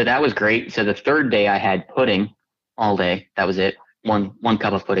 So that was great. So the third day I had pudding all day. That was it. One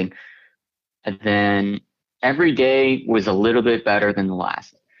cup of pudding. And then every day was a little bit better than the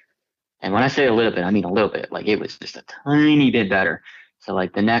last. And when I say a little bit, I mean a little bit. Like it was just a tiny bit better. So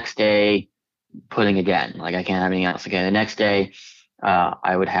like the next day, pudding again. Like I can't have anything else again. The next day,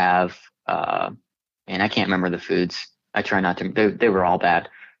 I would have, and I can't remember the foods. I try not to. They were all bad.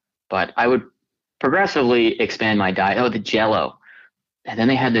 But I would progressively expand my diet. Oh, the Jell-O. And then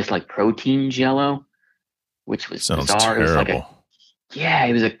they had this like protein Jell-O, which was Sounds bizarre. terrible.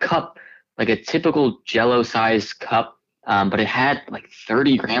 It was a cup, like a typical Jell-O size cup, but it had like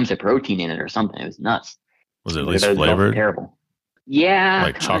 30 grams of protein in it or something. It was nuts. Was it at least flavored? Terrible. Yeah.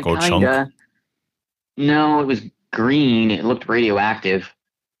 Like Choco Chunk? No, it was green. It looked radioactive.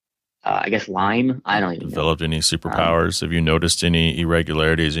 I guess lime. I don't even Developed know. any superpowers? Have you noticed any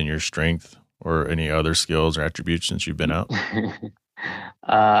irregularities in your strength or any other skills or attributes since you've been out?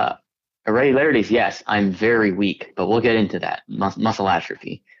 Irregularities, yes. I'm very weak, but we'll get into that. Muscle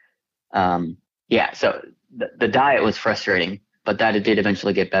atrophy. So the diet was frustrating, but that it did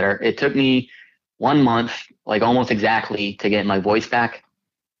eventually get better. It took me 1 month, like almost exactly, to get my voice back.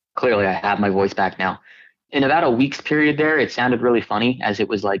 Clearly, I have my voice back now. In about a week's period there, it sounded really funny as it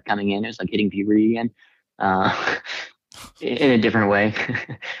was like coming in. It was like hitting puberty again, in a different way.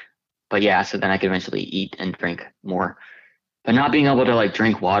 But yeah, so then I could eventually eat and drink more. But not being able to like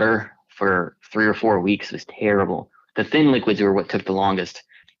drink water for 3 or 4 weeks was terrible. The thin liquids were what took the longest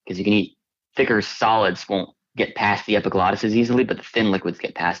because you can eat thicker solids won't get past the epiglottis as easily, but the thin liquids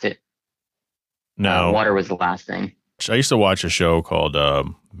get past it. No. Water was the last thing. I used to watch a show called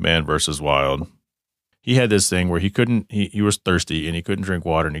Man vs. Wild. He had this thing where he was thirsty and he couldn't drink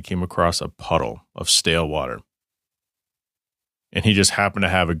water, and he came across a puddle of stale water. And he just happened to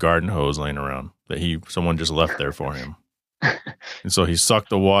have a garden hose laying around that someone just left there for him. And so he sucked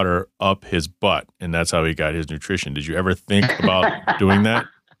the water up his butt, and that's how he got his nutrition. Did you ever think about doing that?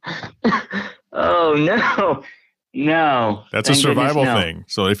 Oh, no. No, That's a thank goodness, survival no. thing.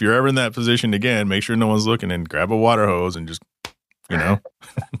 So if you're ever in that position again, make sure no one's looking and grab a water hose and just, you know,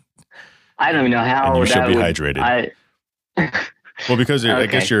 I don't even know and you how should that be would. hydrated. Well, because I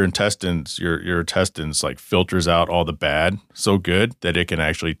guess Okay. your intestines like filters out all the bad so good that it can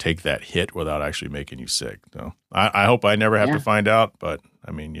actually take that hit without actually making you sick. So I hope I never have to Yeah, find out, but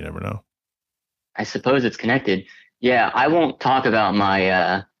I mean, you never know. I suppose it's connected. Yeah, I won't talk about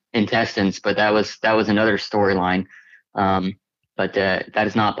my intestines, but that was another storyline. Um, but that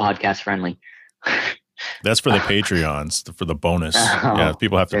is not podcast friendly. That's for the Patreons, for the bonus. Yeah, Oh,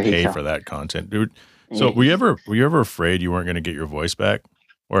 people have to there you pay go. for that content, dude. So Eh, were you ever afraid you weren't going to get your voice back,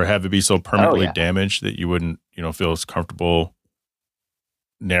 or have it be so Oh permanently yeah. damaged that you wouldn't, feel as comfortable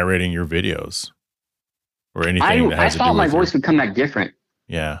narrating your videos or anything that I has to do thought my with voice your? would come back different.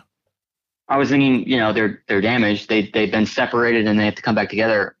 Yeah, I was thinking, they're damaged. They've been separated and they have to come back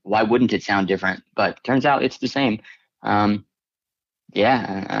together. Why wouldn't it sound different? But turns out it's the same. Um,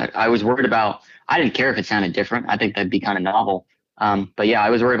 yeah, I was worried about. I didn't care if it sounded different. I think that'd be kind of novel. But yeah, I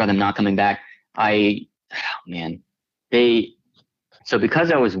was worried about them not coming back. Oh man, they. So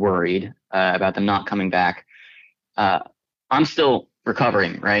because I was worried about them not coming back, uh, I'm still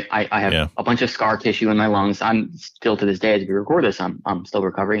recovering. Right, I have yeah. a bunch of scar tissue in my lungs. I'm still to this day as we record this. I'm still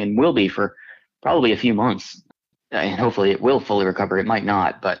recovering and will be for probably a few months, and hopefully it will fully recover. It might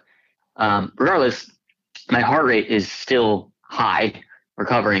not, but regardless, my heart rate is still high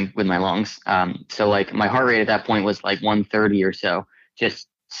recovering with my lungs. So like my heart rate at that point was like 130 or so, just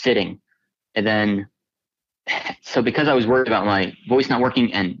sitting. And then, so because I was worried about my voice not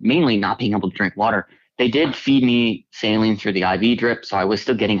working and mainly not being able to drink water, they did feed me saline through the IV drip. So I was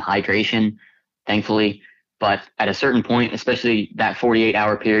still getting hydration, thankfully. But at a certain point, especially that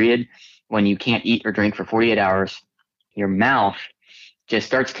 48-hour period, when you can't eat or drink for 48 hours, your mouth just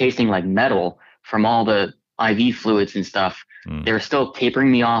starts tasting like metal from all the IV fluids and stuff. Mm. They were still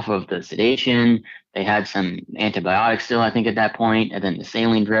tapering me off of the sedation. They had some antibiotics still, I think, at that point, and then the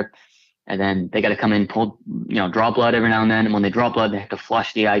saline drip. And then they got to come in, pull, draw blood every now and then. And when they draw blood, they have to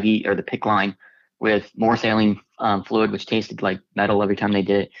flush the IV or the PICC line with more saline fluid, which tasted like metal every time they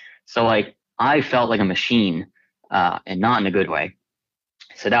did it. So like I felt like a machine, and not in a good way.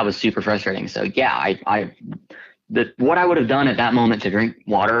 So that was super frustrating. So yeah, what I would have done at that moment to drink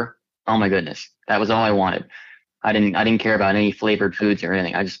water, oh my goodness, that was all I wanted. I didn't care about any flavored foods or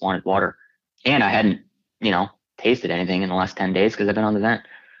anything. I just wanted water, and I hadn't, tasted anything in the last 10 days because I've been on the vent.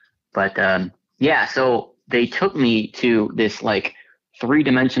 But yeah, so they took me to this like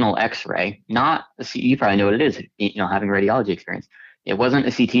three-dimensional X-ray. Not you probably know what it is, having radiology experience. It wasn't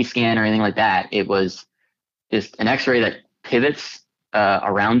a CT scan or anything like that. It was just an X-ray that pivots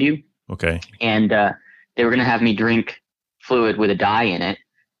around you, Okay. and they were going to have me drink fluid with a dye in it,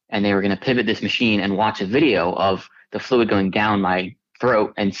 and they were going to pivot this machine and watch a video of the fluid going down my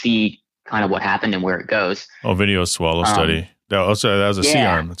throat and see kind of what happened and where it goes. Oh, video swallow study. That was a C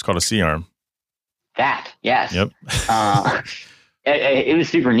Yeah, arm. It's called a C arm. that, yes. Yep. uh, it was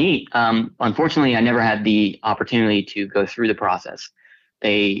super neat. Unfortunately, I never had the opportunity to go through the process.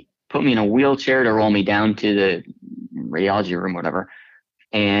 They put me in a wheelchair to roll me down to the radiology room, whatever,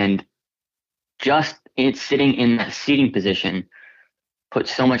 and just it's sitting in that seating position put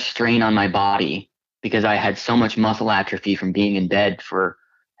so much strain on my body because I had so much muscle atrophy from being in bed for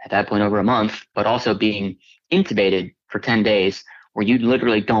at that point over a month, but also being intubated for 10 days where you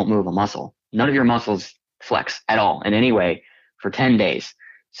literally don't move a muscle. None of your muscles flex at all in any way for 10 days.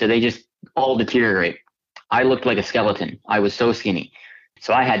 So they just all deteriorate. I looked like a skeleton. I was so skinny.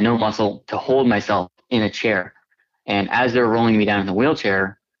 So I had no muscle to hold myself in a chair. And as they were rolling me down in the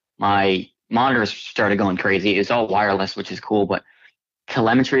wheelchair, my monitors started going crazy. It's all wireless, which is cool, but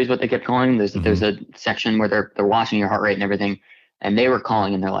telemetry is what they kept calling. There's a section where they're watching your heart rate and everything, and they were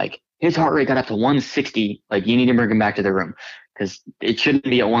calling and they're like, his heart rate got up to 160. Like you need to bring him back to the room because it shouldn't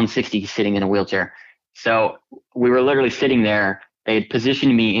be at 160 sitting in a wheelchair. So we were literally sitting there. They had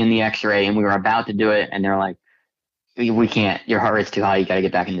positioned me in the X-ray, and we were about to do it, and they're like, we can't. Your heart rate's too high. You got to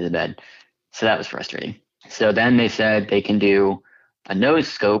get back into the bed. So that was frustrating. So then they said they can do a nose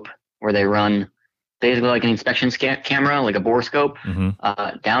scope where they run basically like an inspection camera, like a borescope,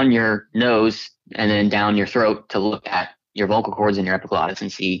 down your nose and then down your throat to look at your vocal cords and your epiglottis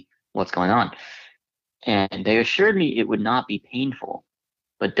and see what's going on. And they assured me it would not be painful,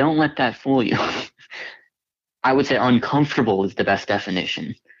 but don't let that fool you. I would say uncomfortable is the best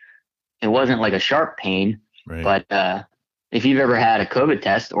definition. It wasn't like a sharp pain, Right. but if you've ever had a COVID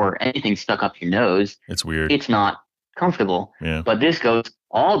test or anything stuck up your nose, It's weird. it's not comfortable. Yeah. But this goes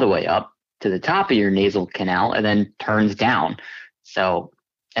all the way up to the top of your nasal canal and then turns down. So,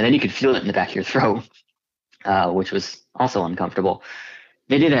 and then you can feel it in the back of your throat. which was also uncomfortable.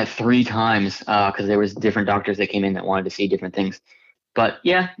 They did that 3 times because there was different doctors that came in that wanted to see different things. But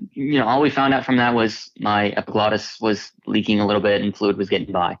yeah, all we found out from that was my epiglottis was leaking a little bit and fluid was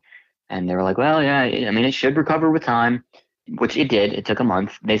getting by. And they were like, well, yeah, I mean, it should recover with time, which it did. It took a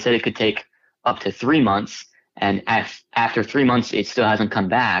month. They said it could take up to 3 months. And after 3 months, it still hasn't come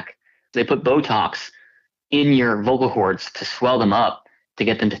back. They put Botox in your vocal cords to swell them up to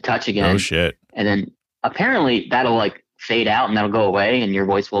get them to touch again. Oh, shit. And then apparently that'll like fade out and that'll go away and your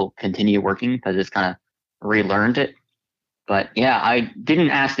voice will continue working because it's kind of relearned it. But yeah, I didn't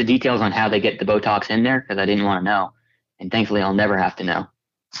ask the details on how they get the Botox in there because I didn't want to know. And thankfully, I'll never have to know.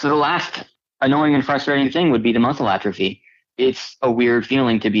 So the last annoying and frustrating thing would be the muscle atrophy. It's a weird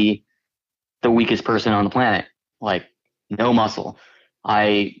feeling to be the weakest person on the planet, like no muscle.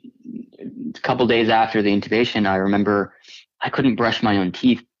 A couple days after the intubation, I remember I couldn't brush my own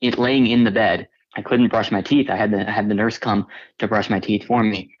teeth. Laying in the bed, I couldn't brush my teeth. I had the nurse come to brush my teeth for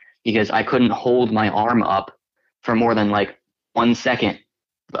me because I couldn't hold my arm up for more than like 1 second.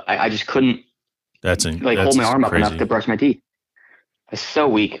 I just couldn't hold my arm up enough to brush my teeth. I was so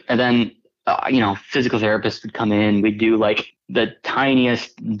weak. And then, physical therapists would come in. We'd do like the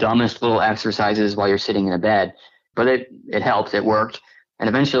tiniest, dumbest little exercises while you're sitting in a bed. But it helped. It worked. And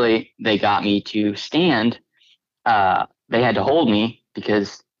eventually they got me to stand. They had to hold me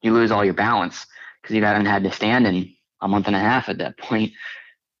because you lose all your balance because you haven't had to stand in a month and a half at that point,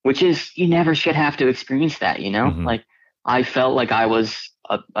 which is, you never should have to experience that, Mm-hmm. Like I felt like I was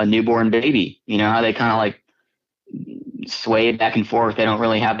a newborn baby, how they kind of like sway back and forth. They don't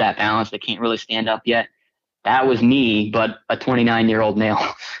really have that balance. They can't really stand up yet. That was me, but a 29-year-old male.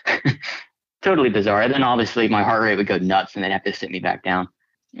 Totally bizarre. And then obviously my heart rate would go nuts and they'd have to sit me back down.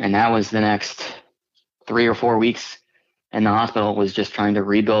 And that was the next 3 or 4 weeks in the hospital, was just trying to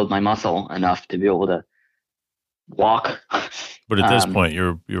rebuild my muscle enough to be able to walk. But at this point,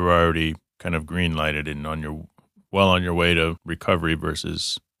 you were already kind of green lighted and on your way to recovery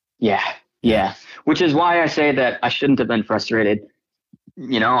versus. Yeah. Which is why I say that I shouldn't have been frustrated.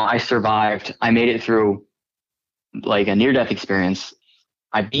 I survived. I made it through like a near-death experience.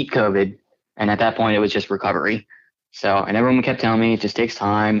 I beat COVID. And at that point, it was just recovery. So, and everyone kept telling me it just takes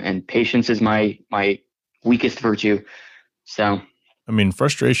time and patience is my weakest virtue. So, I mean,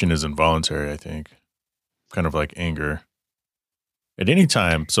 frustration is involuntary, I think, kind of like anger. At any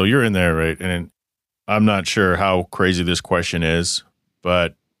time, so you're in there, right? And I'm not sure how crazy this question is,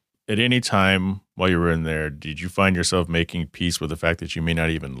 but at any time while you were in there, did you find yourself making peace with the fact that you may not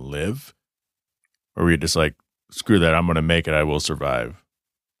even live? Or were you just like, screw that, I'm going to make it, I will survive?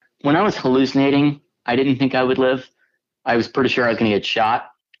 When I was hallucinating, I didn't think I would live. I was pretty sure I was going to get shot.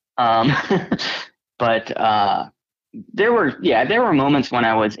 But there were moments when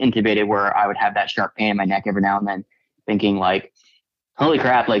I was intubated where I would have that sharp pain in my neck every now and then, thinking like, holy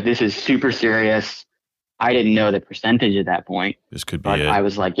crap, like this is super serious. I didn't know the percentage at that point. This could be but it. I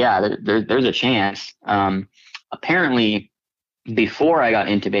was like, yeah, there's a chance. Apparently, before I got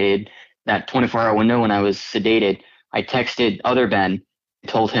intubated, that 24-hour window when I was sedated, I texted other Ben,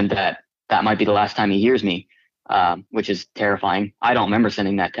 told him that might be the last time he hears me, which is terrifying. I don't remember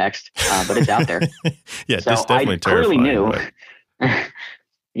sending that text, but it's out there. Yeah, so it's definitely I terrifying. Clearly knew. But...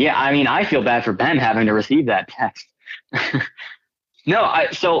 Yeah, I mean, I feel bad for Ben having to receive that text.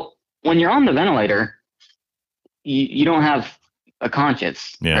 So when you're on the ventilator, you don't have a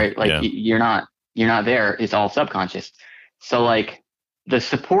conscience, right? Like you're not there. It's all subconscious. So like the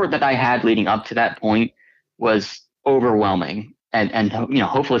support that I had leading up to that point was overwhelming. And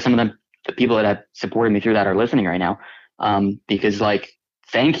hopefully some of the people that have supported me through that are listening right now. Because like,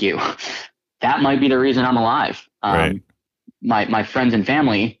 thank you. That might be the reason I'm alive. Right. My friends and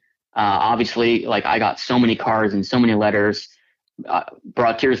family, obviously, like I got so many cards and so many letters,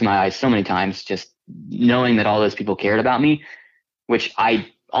 brought tears to my eyes so many times, just knowing that all those people cared about me, which I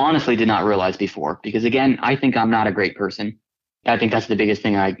honestly did not realize before. Because again, I think I'm not a great person. I think that's the biggest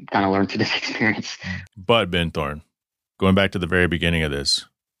thing I kind of learned through this experience. But Ben Thorn, going back to the very beginning of this,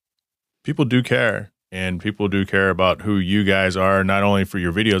 people do care, and people do care about who you guys are, not only for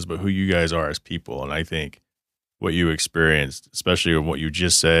your videos, but who you guys are as people. And I think what you experienced, especially what you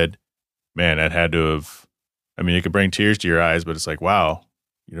just said, man, that had to have, I mean, it could bring tears to your eyes, but it's like, wow,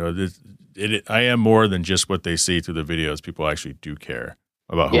 I am more than just what they see through the videos. People actually do care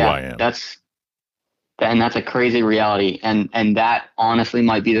about who I am. That's a crazy reality. And that honestly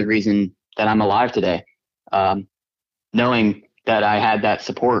might be the reason that I'm alive today. Knowing that I had that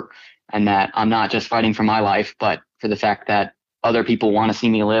support and that I'm not just fighting for my life, but for the fact that other people want to see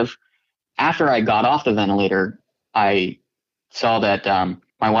me live. After I got off the ventilator, I saw that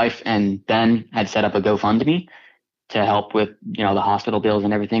my wife and Ben had set up a GoFundMe to help with, the hospital bills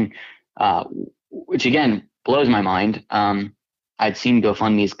and everything, which again blows my mind. I'd seen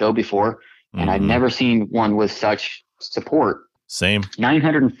GoFundMe's go before, and I'd never seen one with such support. Same.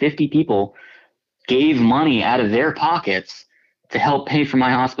 950 people gave money out of their pockets to help pay for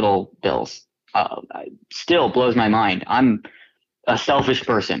my hospital bills. Still blows my mind. I'm a selfish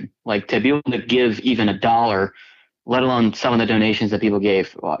person. Like, to be able to give even $1, let alone some of the donations that people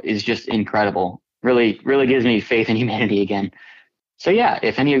gave, is just incredible. Really, really gives me faith in humanity again. So yeah,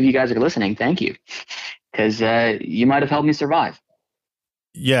 if any of you guys are listening, thank you, because you might have helped me survive.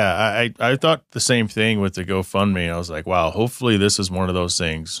 Yeah, I thought the same thing with the GoFundMe. I was like, wow, hopefully this is one of those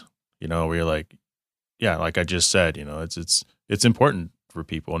things, where you're like, yeah, like I just said, it's important for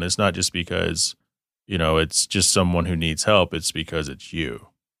people. And it's not just because, it's just someone who needs help. It's because it's you.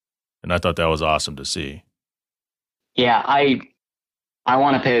 And I thought that was awesome to see. Yeah, I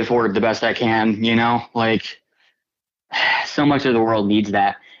want to pay it forward the best I can, like, so much of the world needs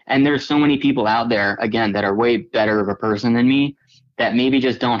that. And there's so many people out there, again, that are way better of a person than me, that maybe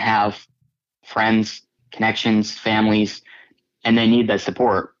just don't have friends, connections, families, and they need that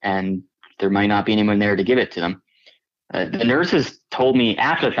support. And there might not be anyone there to give it to them. The nurses told me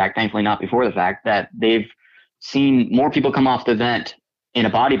after the fact, thankfully not before the fact, that they've seen more people come off the vent in a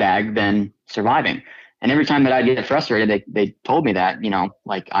body bag than surviving. And every time that I get frustrated, they told me that,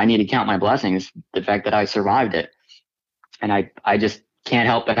 like, I need to count my blessings, the fact that I survived it. And I just can't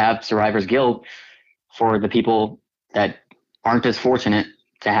help but have survivor's guilt for the people that aren't as fortunate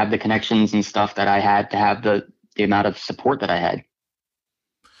to have the connections and stuff that I had, to have the amount of support that I had.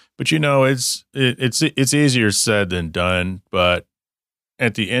 But it's easier said than done. But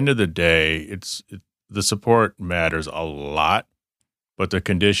at the end of the day, the support matters a lot. But the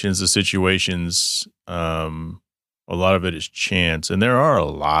conditions, the situations, a lot of it is chance. And there are a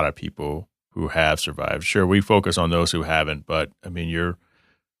lot of people who have survived. Sure, we focus on those who haven't, but I mean,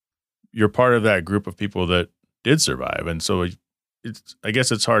 you're part of that group of people that did survive. And so I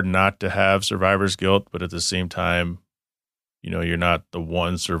guess it's hard not to have survivor's guilt, but at the same time, you're not the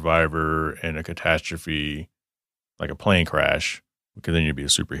one survivor in a catastrophe, like a plane crash, because then you'd be a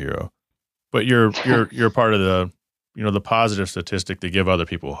superhero. But you're part of the, the positive statistic to give other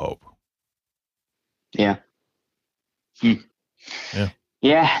people hope. Yeah. Yeah.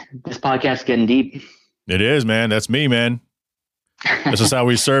 Yeah. This podcast's getting deep. It is, man. That's me, man. This is how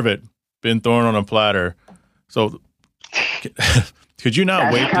we serve it. Ben Thorn on a platter. So could you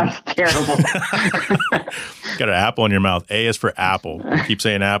not wait? Terrible. Got an apple in your mouth. A is for apple. Keep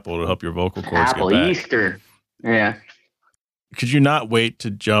saying apple to help your vocal cords apple, get back. Easter. Yeah. Could you not wait to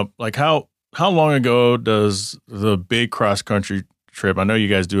jump? Like, how long ago does the big cross country trip? I know you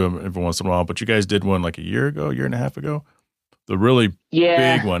guys do them every once in a while, but you guys did one like a year and a half ago. The really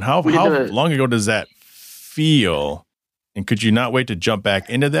big one. How long ago does that feel? And could you not wait to jump back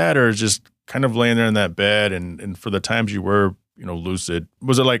into that, or just kind of laying there in that bed? And for the times you were, lucid,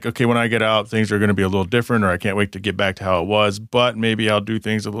 was it like, okay, when I get out, things are going to be a little different, or I can't wait to get back to how it was, but maybe I'll do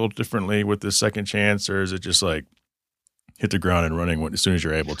things a little differently with this second chance? Or is it just like hit the ground and running as soon as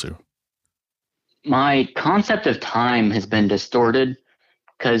you're able to? My concept of time has been distorted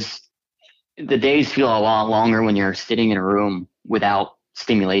because the days feel a lot longer when you're sitting in a room without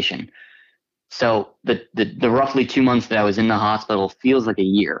stimulation. So the roughly 2 months that I was in the hospital feels like a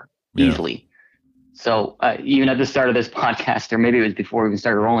year easily. So even at the start of this podcast, or maybe it was before we even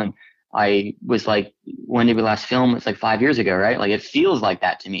started rolling, I was like, when did we last film? It's like 5 years ago, right? Like, it feels like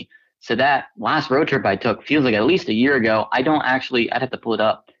that to me. So that last road trip I took feels like at least a year ago. I'd have to pull it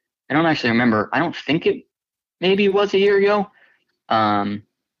up. I don't actually remember. I don't think it maybe was a year ago.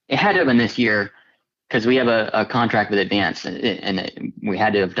 It had to have been this year because we have a contract with Advance, and we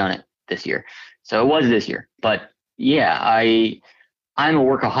had to have done it this year. So it was this year. But yeah, I'm a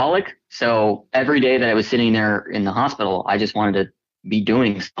workaholic. So every day that I was sitting there in the hospital, I just wanted to be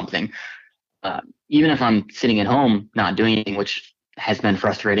doing something. Even if I'm sitting at home not doing anything, which has been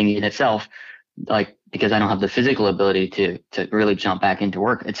frustrating in itself, like, because I don't have the physical ability to really jump back into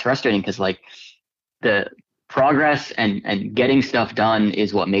work. It's frustrating because, like, the progress and getting stuff done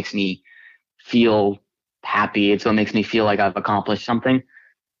is what makes me feel happy. It's what makes me feel like I've accomplished something.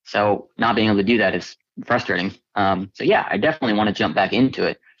 So not being able to do that is frustrating. So yeah, I definitely want to jump back into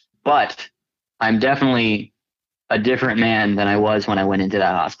it, but I'm definitely a different man than I was when I went into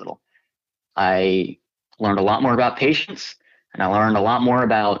that hospital. I learned a lot more about patience, and I learned a lot more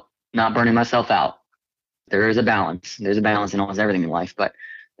about not burning myself out. There is a balance. There's a balance in almost everything in life, but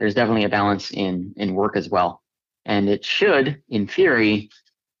there's definitely a balance in work as well. And it should, in theory,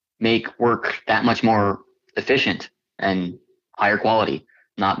 make work that much more efficient and higher quality.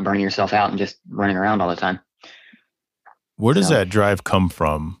 not burning yourself out and just running around all the time. Where does So- that drive come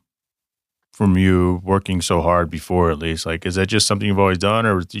from you working so hard before, at least? Like, is that just something you've always done,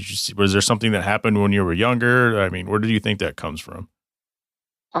 or was there something that happened when you were younger? I mean, where do you think that comes from?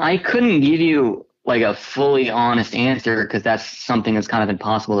 I couldn't give you like a fully honest answer because that's something that's kind of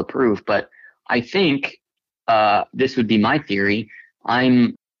impossible to prove. But I think this would be my theory.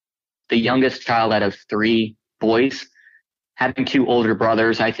 I'm the youngest child out of 3 boys. Having 2 older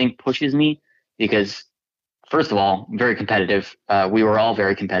brothers, I think, pushes me because, first of all, very competitive. We were all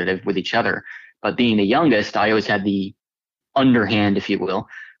very competitive with each other. But being the youngest, I always had the underhand, if you will.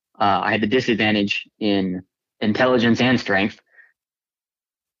 I had the disadvantage in intelligence and strength.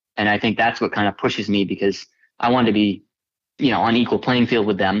 And I think that's what kind of pushes me because I wanted to be, on equal playing field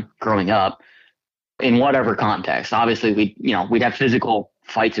with them growing up in whatever context. Obviously, we'd have physical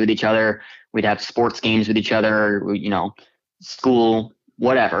fights with each other. We'd have sports games with each other, school,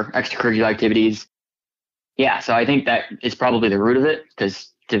 whatever, extracurricular activities. Yeah, so I think that is probably the root of it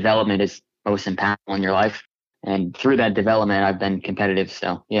because development is most impactful in your life. And through that development, I've been competitive.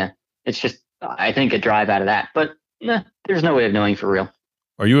 So, yeah, it's just, I think, a drive out of that. But there's no way of knowing for real.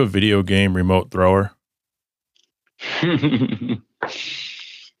 Are you a video game remote thrower?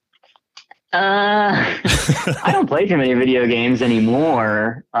 I don't play too many video games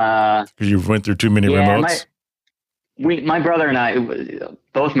anymore. Because you went through too many remotes? My brother and I,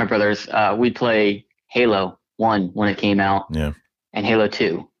 both my brothers, we play Halo 1 when it came out. Yeah. And Halo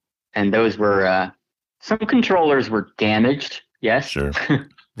 2. And those were, some controllers were damaged. Yes. Sure.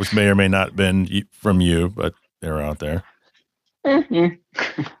 Which may or may not have been from you, but they're out there. Yeah.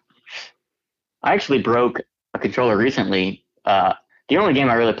 I actually broke a controller recently. The only game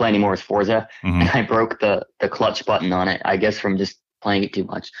I really play anymore is Forza, and I broke the clutch button on it, I guess from just playing it too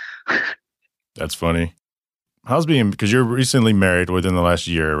much. That's funny. How's being, because you're recently married within the last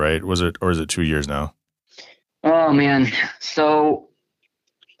year, right? Or is it 2 years now? Oh, man. So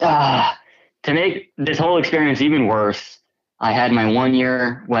to make this whole experience even worse, I had my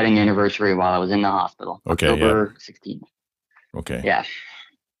 1-year wedding anniversary while I was in the hospital. Okay. October 16th. Okay. Yeah.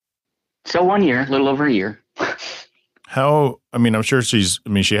 So 1 year, a little over a year. I'm sure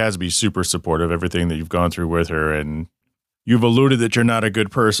she has to be super supportive, everything that you've gone through with her. And you've alluded that you're not a good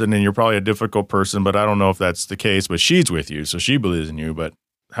person and you're probably a difficult person, but I don't know if that's the case, but she's with you. So she believes in you. But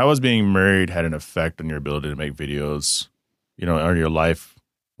how has being married had an effect on your ability to make videos, on your life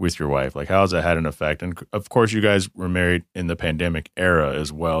with your wife? Like, how has that had an effect? And of course, you guys were married in the pandemic era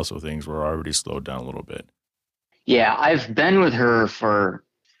as well. So things were already slowed down a little bit. Yeah. I've been with her for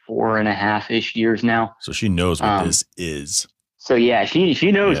 4.5-ish years now. So she knows what this is. So yeah,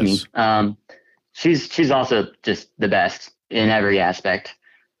 she knows me. She's also just the best in every aspect.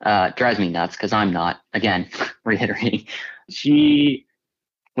 Drives me nuts because I'm not. Again, reiterating. She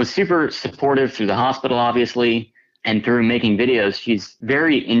was super supportive through the hospital, obviously, and through making videos. She's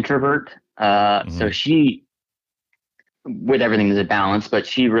very introvert. So she, with everything, there's a balance, but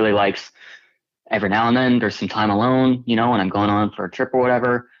she really likes every now and then there's some time alone, when I'm going on for a trip or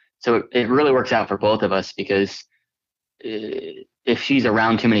whatever. So it really works out for both of us because if she's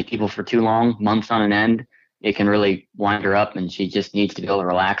around too many people for too long, months on an end, it can really wind her up and she just needs to be able to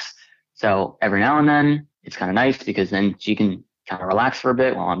relax. So every now and then it's kind of nice because then she can kind of relax for a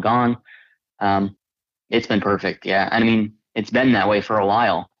bit while I'm gone. It's been perfect. Yeah. I mean, it's been that way for a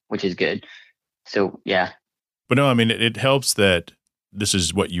while, which is good. So, yeah. But no, it helps that this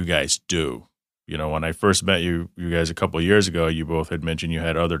is what you guys do. When I first met you guys a couple of years ago, you both had mentioned you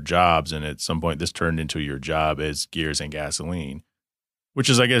had other jobs, and at some point this turned into your job as Gears and Gasoline, which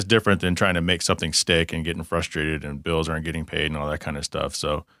is, I guess, different than trying to make something stick and getting frustrated and bills aren't getting paid and all that kind of stuff.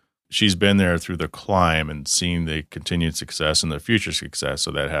 So she's been there through the climb and seen the continued success and the future success,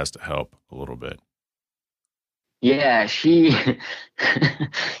 so that has to help a little bit. Yeah, she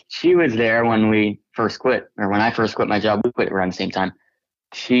was there when we first quit, or when I first quit my job. We quit around the same time.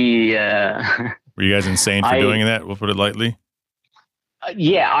 Were you guys insane for doing that? We'll put it lightly.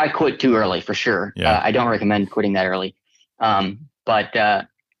 Yeah, I quit too early for sure. Yeah. I don't recommend quitting that early. But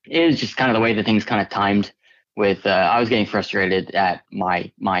it was just kind of the way that things kind of timed with, I was getting frustrated at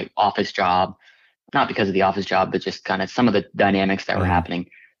my office job, not because of the office job, but just kind of some of the dynamics that were happening.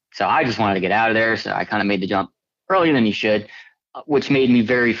 So I just wanted to get out of there. So I kind of made the jump earlier than you should, which made me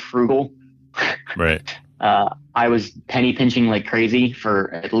very frugal. Right. I was penny pinching like crazy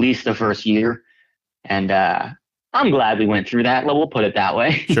for at least the first year. And I'm glad we went through that. We'll put it that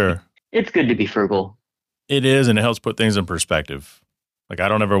way. Sure. It's good to be frugal. It is, and it helps put things in perspective. Like, I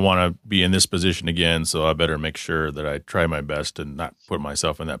don't ever want to be in this position again, so I better make sure that I try my best to not put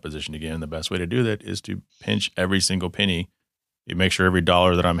myself in that position again. The best way to do that is to pinch every single penny You make sure every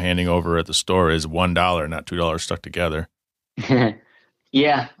dollar that I'm handing over at the store is $1, not $2 stuck together.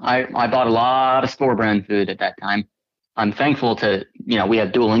 Yeah, I bought a lot of store brand food at that time. I'm thankful to, we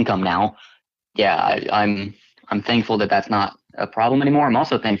have dual income now. Yeah, I'm thankful that that's not a problem anymore. I'm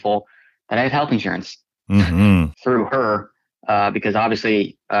also thankful that I have health insurance through her, because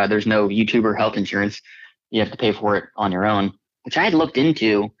obviously there's no YouTuber health insurance. You have to pay for it on your own, which I had looked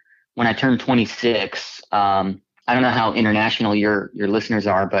into when I turned 26. I don't know how international your listeners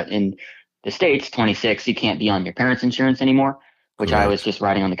are, but in the States, 26, you can't be on your parents' insurance anymore, which Correct. I was just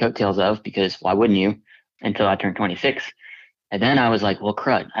riding on the coattails of, because why wouldn't you, until I turned 26. And then I was like, well,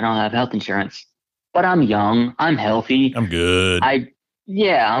 crud, I don't have health insurance, but I'm young, I'm healthy. I'm good.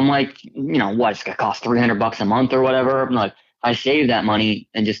 I'm like, what, it's going to cost $300 a month or whatever. I'm like, I save that money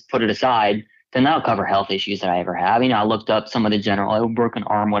and just put it aside. Then that'll cover health issues that I ever have. I looked up some of the general, broken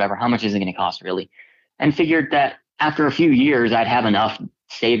arm, whatever. How much is it going to cost really? And figured that after a few years, I'd have enough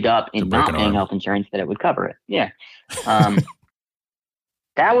saved up in not paying health insurance that it would cover it. Yeah.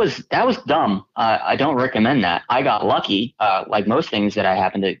 That was dumb. I don't recommend that. I got lucky, like most things that I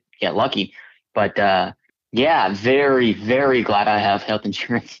happen to get lucky. But very, very glad I have health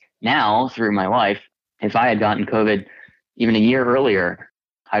insurance now through my wife. If I had gotten COVID even a year earlier,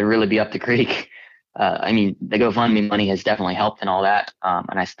 I'd really be up the creek. The GoFundMe money has definitely helped and all that.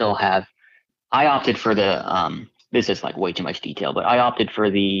 And I still have, I opted for the, this is like way too much detail, but I opted for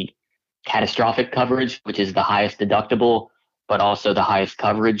the catastrophic coverage, which is the highest deductible, but also the highest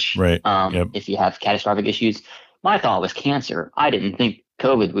coverage. Right. If you have catastrophic issues. My thought was cancer. I didn't think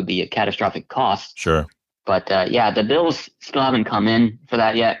COVID would be a catastrophic cost. Sure. But the bills still haven't come in for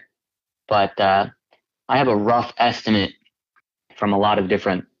that yet. But I have a rough estimate from a lot of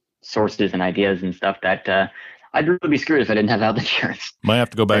different sources and ideas and stuff that I'd really be screwed if I didn't have health insurance. Might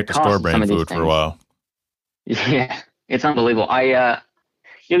have to go back to store brand food for a while. Yeah, it's unbelievable.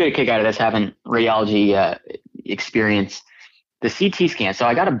 You'll get a kick out of this, having radiology experience. The CT scan. So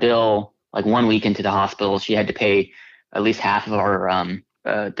I got a bill like 1 week into the hospital. She had to pay at least half of our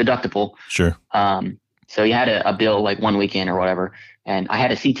deductible. Sure. So you had a bill like 1 week in or whatever. And I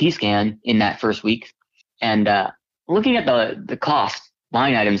had a CT scan in that first week. And looking at the cost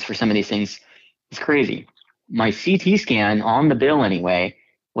line items for some of these things is crazy. My CT scan on the bill anyway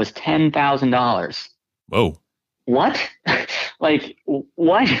was $10,000. Whoa. What? Like,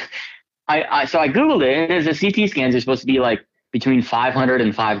 what? So I Googled it, and the CT scans are supposed to be like between $500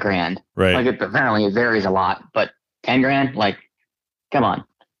 and $5,000. Right. Like, apparently it varies a lot, but $10,000, like, come on.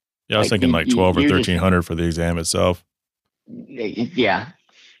 Yeah, I was thinking like 12 or 1,300 for the exam itself. Yeah.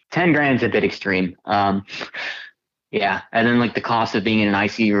 $10,000 is a bit extreme. Yeah. And then like the cost of being in an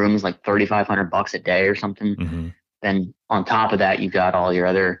ICU room is like $3,500 a day or something. Mm-hmm. Then on top of that, you've got all your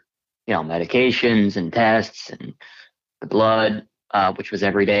other, medications and tests and the blood, which was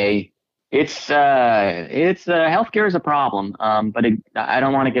every day. It's healthcare is a problem. But I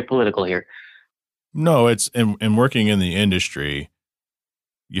don't want to get political here. No, it's in working in the industry,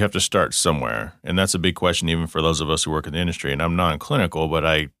 you have to start somewhere. And that's a big question, even for those of us who work in the industry. And I'm non-clinical, but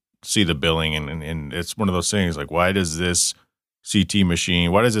I see the billing and it's one of those things like, why does this CT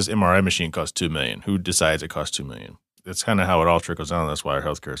machine, why does this MRI machine cost $2 million? Who decides it costs $2 million? That's kind of how it all trickles down. That's why our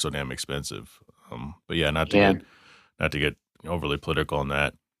healthcare is so damn expensive. But yeah, not to get overly political on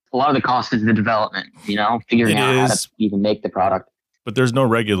that. A lot of the cost is the development, figuring out how to even make the product. But there's no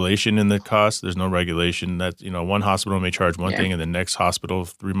regulation in the cost. There's no regulation that, one hospital may charge one thing and the next hospital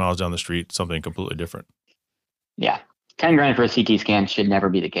 3 miles down the street, something completely different. Yeah. $10,000 for a CT scan should never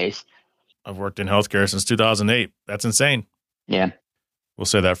be the case. I've worked in healthcare since 2008. That's insane. Yeah. We'll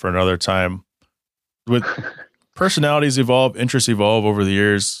say that for another time. With personalities evolve, interests evolve over the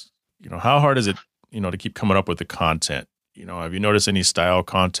years. How hard is it, to keep coming up with the content? Have you noticed any style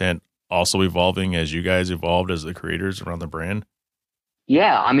content also evolving as you guys evolved as the creators around the brand?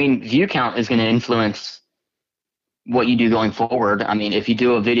 Yeah, view count is going to influence what you do going forward. If you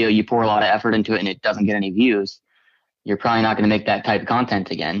do a video, you pour a lot of effort into it and it doesn't get any views, you're probably not going to make that type of content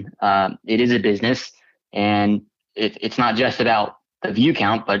again. It is a business, and it's not just about the view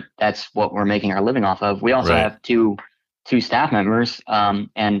count, but that's what we're making our living off of. We also have two staff members,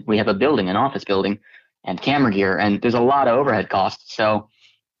 and we have a building, an office building, and camera gear, and there's a lot of overhead costs. So,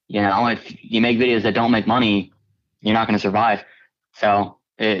 if you make videos that don't make money, you're not going to survive. So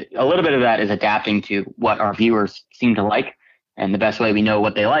a little bit of that is adapting to what our viewers seem to like. And the best way we know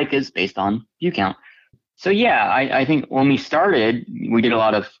what they like is based on view count. So yeah, I think when we started, we did a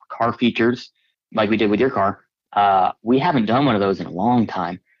lot of car features like we did with your car. We haven't done one of those in a long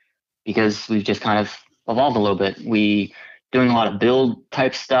time because we've just kind of evolved a little bit. We doing a lot of build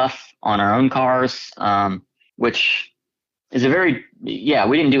type stuff on our own cars, which It's a very, yeah,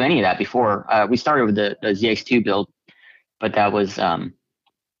 we didn't do any of that before. We started with the ZX2 build, but that was,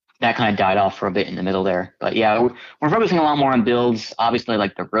 that kind of died off for a bit in the middle there. But yeah, we're focusing a lot more on builds, obviously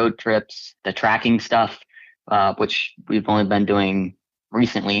like the road trips, the tracking stuff, which we've only been doing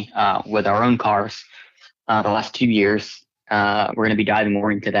recently, with our own cars, the last 2 years. We're going to be diving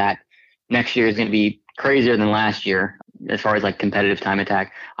more into that. Next year is going to be crazier than last year as far as like competitive time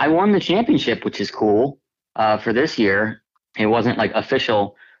attack. I won the championship, which is cool, for this year. It wasn't like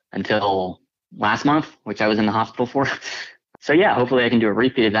official until last month, which I was in the hospital for. So yeah, hopefully I can do a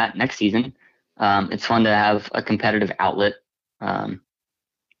repeat of that next season. It's fun to have a competitive outlet.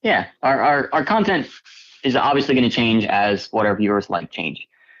 Yeah, our content is obviously going to change as what our viewers like change.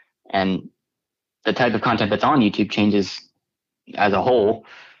 And the type of content that's on YouTube changes as a whole.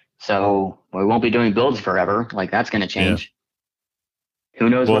 So we won't be doing builds forever. Like that's going to change. Yeah. Who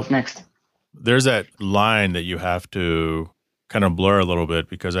knows what's next? There's that line that you have to kind of blur a little bit,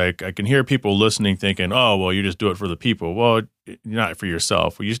 because I can hear people listening thinking, oh, well, you just do it for the people. Well, not for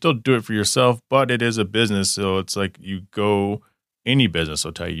yourself. Well, you still do it for yourself, but it is a business. So it's like any business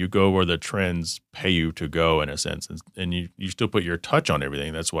will tell you, you go where the trends pay you to go in a sense. And you still put your touch on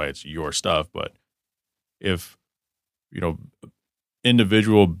everything. That's why it's your stuff. But if,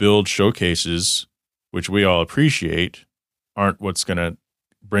 individual build showcases, which we all appreciate, aren't what's going to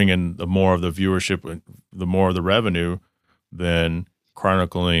bring in the more of the viewership and the more of the revenue than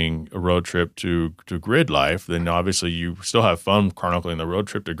chronicling a road trip to grid life, then obviously you still have fun chronicling the road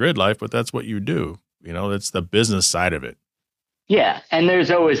trip to grid life, but that's what you do. That's the business side of it. Yeah. And there's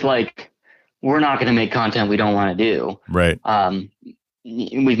always like, we're not going to make content we don't want to do. Right.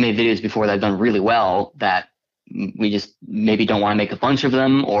 We've made videos before that have done really well that we just maybe don't want to make a bunch of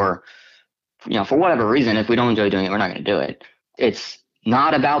them, or, for whatever reason, if we don't enjoy doing it, we're not going to do it. It's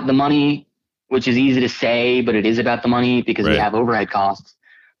not about the money, which is easy to say, but it is about the money because we have overhead costs.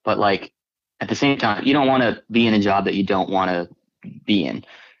 But like at the same time, you don't want to be in a job that you don't want to be in.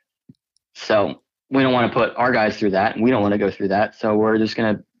 So we don't want to put our guys through that, and we don't want to go through that. So we're just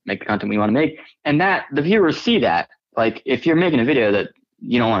going to make the content we want to make. And that the viewers see that. Like if you're making a video that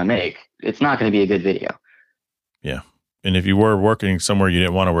you don't want to make, it's not going to be a good video. Yeah. And if you were working somewhere you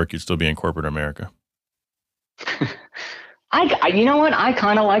didn't want to work, you'd still be in corporate America. You know what? I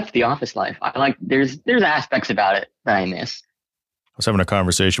kind of liked the office life. I like there's aspects about it that I miss. I was having a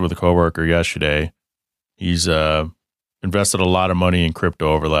conversation with a coworker yesterday. He's invested a lot of money in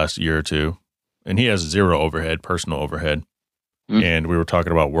crypto over the last year or two, and he has zero personal overhead. And we were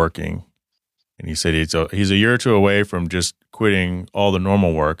talking about working, and he said he's a year or two away from just quitting all the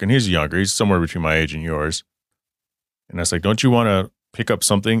normal work, and he's younger. He's somewhere between my age and yours. And I was like, don't you want to pick up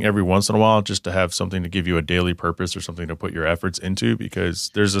something every once in a while just to have something to give you a daily purpose or something to put your efforts into? Because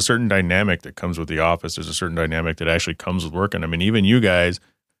there's a certain dynamic that comes with the office. There's a certain dynamic that actually comes with working. I mean, even you guys,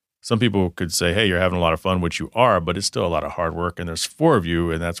 some people could say, hey, you're having a lot of fun, which you are, but it's still a lot of hard work. And there's 4 of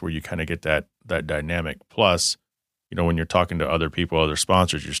you, and that's where you kind of get that dynamic. Plus, when you're talking to other people, other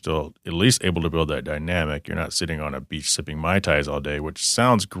sponsors, you're still at least able to build that dynamic. You're not sitting on a beach sipping Mai Tais all day, which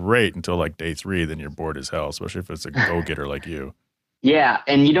sounds great until like day 3, then you're bored as hell, especially if it's a go-getter like you. Yeah,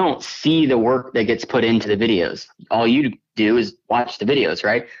 and you don't see the work that gets put into the videos. All you do is watch the videos,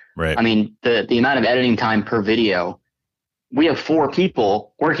 right? Right. I mean, the amount of editing time per video, we have 4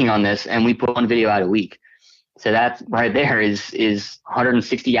 people working on this, and we put 1 video out a week. So that right there is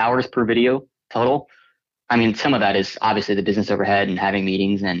 160 hours per video total. I mean, some of that is obviously the business overhead and having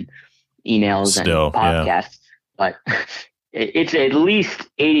meetings and emails and podcasts, but it's at least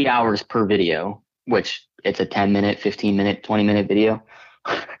 80 hours per video, which it's a 10-minute, 15-minute, 20-minute video.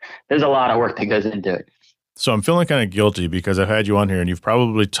 There's a lot of work that goes into it. So I'm feeling kind of guilty because I've had you on here and you've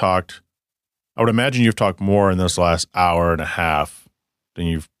probably talked, I would imagine you've talked more in this last hour and a half than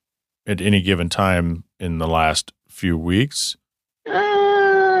you've at any given time in the last few weeks.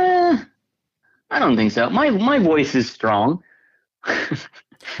 I don't think so. My voice is strong.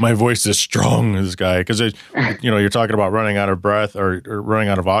 My voice is strong, this guy, because you're talking about running out of breath or running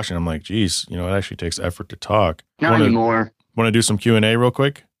out of oxygen. I'm like, geez, it actually takes effort to talk. Not anymore. Want to do some Q&A real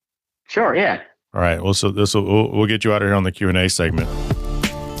quick? Sure, yeah. All right. Well, so we'll get you out of here on the Q&A segment.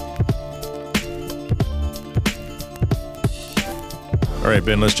 All right,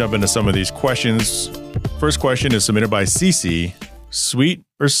 Ben, let's jump into some of these questions. First question is submitted by Cece. Sweet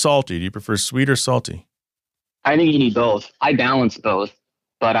or salty? Do you prefer sweet or salty? I think you need both. I balance both,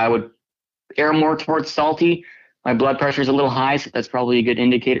 but I would err more towards salty. My blood pressure is a little high, so that's probably a good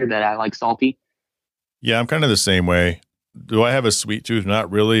indicator that I like salty. Yeah, I'm kind of the same way. Do I have a sweet tooth?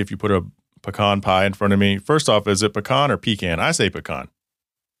 Not really. If you put a pecan pie in front of me, first off, is it pecan or pecan? I say pecan.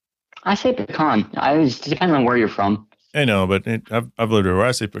 I say pecan. It depends on where you're from. I know, but I've lived where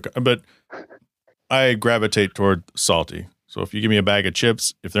I say pecan, but I gravitate toward salty. So if you give me a bag of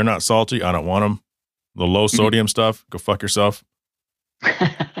chips, if they're not salty, I don't want them. The low sodium stuff, go fuck yourself.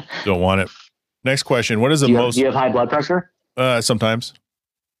 Don't want it. Next question. What is the most... Do you have high blood pressure? Sometimes.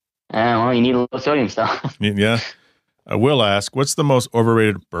 Well, you need low sodium stuff. Yeah. I will ask, what's the most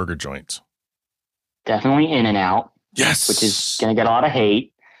overrated burger joint? Definitely In-N-Out. Yes. Which is going to get a lot of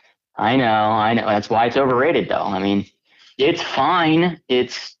hate. I know. That's why it's overrated, though. I mean, it's fine.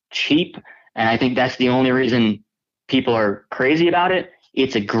 It's cheap. And I think that's the only reason people are crazy about it.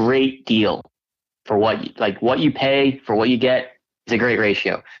 It's a great deal for what you pay for what you get. It's a great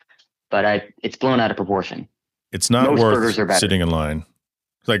ratio, but it's blown out of proportion. It's not worth sitting in line.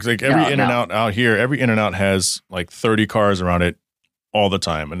 Like every In-N-Out out here, every In-N-Out has like 30 cars around it all the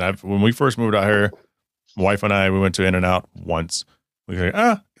time. And when we first moved out here, my wife and I, we went to In-N-Out once. We were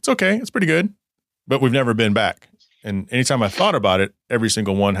like, it's okay. It's pretty good. But we've never been back. And anytime I thought about it, every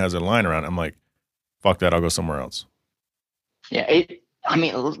single one has a line around it. I'm like, fuck that. I'll go somewhere else. Yeah.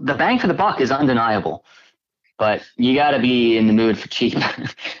 The bang for the buck is undeniable, but you got to be in the mood for cheap.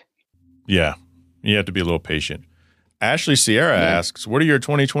 Yeah. You have to be a little patient. Ashley Sierra asks, what are your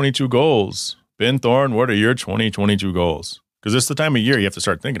 2022 goals? Ben Thorn, what are your 2022 goals? Because it's the time of year you have to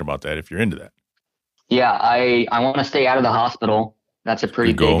start thinking about that if you're into that. Yeah, I want to stay out of the hospital. That's a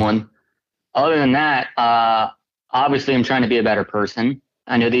pretty big one. Other than that, obviously I'm trying to be a better person.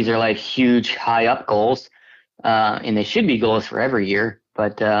 I know these are like huge, high up goals, and they should be goals for every year.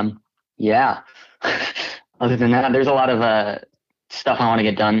 But yeah, other than that, there's a lot of stuff I want to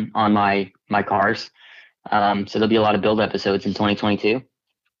get done on my cars. So there'll be a lot of build episodes in 2022.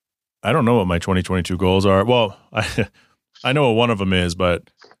 I don't know what my 2022 goals are. Well, I know what one of them is, but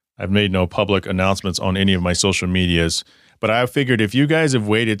I've made no public announcements on any of my social medias. But I figured if you guys have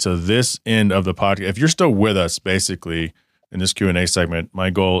waited to this end of the podcast, if you're still with us, basically, in this Q&A segment,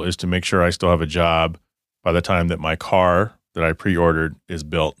 my goal is to make sure I still have a job by the time that my car that I pre-ordered is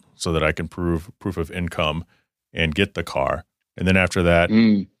built so that I can prove proof of income and get the car. And then after that,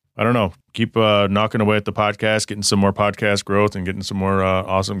 I don't know, keep knocking away at the podcast, getting some more podcast growth and getting some more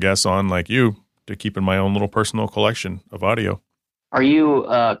awesome guests on like you to keep in my own little personal collection of audio. Are you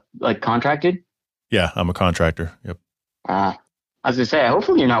contracted? Yeah, I'm a contractor. Yep. I was going to say,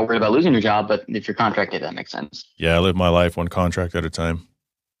 hopefully you're not worried about losing your job, but if you're contracted, that makes sense. Yeah, I live my life one contract at a time.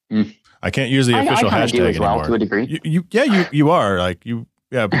 I can't use the official hashtag do as well, anymore. to a degree. You are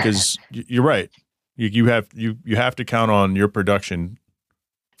because you're right. You have to count on your production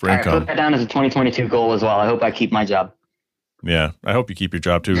for income. Put that down as a 2022 goal as well. I hope I keep my job. Yeah, I hope you keep your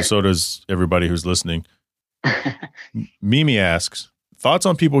job too. So does everybody who's listening. Mimi asks, thoughts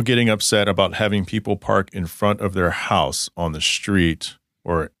on people getting upset about having people park in front of their house on the street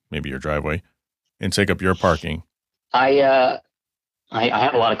or maybe your driveway and take up your parking? I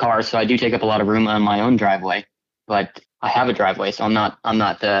have a lot of cars, so I do take up a lot of room on my own driveway, but I have a driveway, so I'm not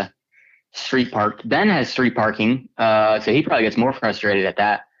street parked. Ben has street parking, so he probably gets more frustrated at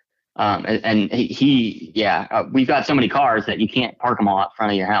that. We've got so many cars that you can't park them all out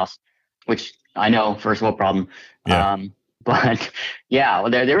front of your house, which I know, first world problem. Yeah. But yeah,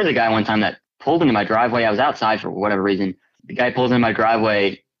 there was a guy one time that pulled into my driveway. I was outside for whatever reason. The guy pulls into my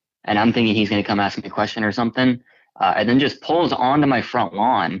driveway and I'm thinking he's going to come ask me a question or something. And then just pulls onto my front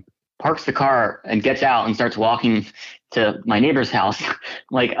lawn, parks the car and gets out and starts walking to my neighbor's house.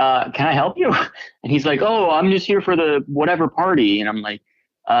 Like, can I help you? And he's like, oh, I'm just here for the whatever party. And I'm like,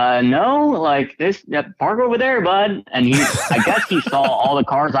 no, like park over there, bud. And I guess he saw all the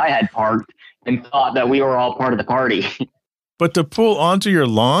cars I had parked and thought that we were all part of the party. But to pull onto your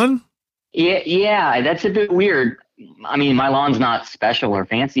lawn? Yeah, that's a bit weird. I mean, my lawn's not special or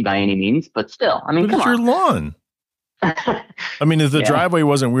fancy by any means, but still, I mean, but it's your lawn. I mean, if the driveway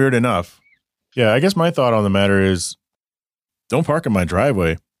wasn't weird enough. Yeah, I guess my thought on the matter is don't park in my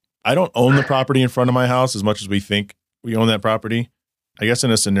driveway. I don't own the property in front of my house as much as we think we own that property. I guess in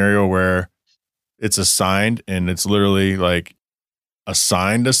a scenario where it's assigned and it's literally like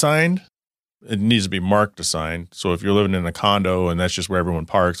assigned, it needs to be marked assigned. So if you're living in a condo and that's just where everyone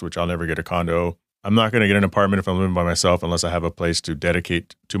parks, which I'll never get a condo, I'm not going to get an apartment if I'm living by myself unless I have a place to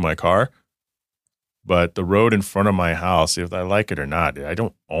dedicate to my car. But the road in front of my house, if I like it or not, I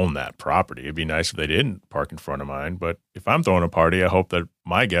don't own that property. It'd be nice if they didn't park in front of mine. But if I'm throwing a party, I hope that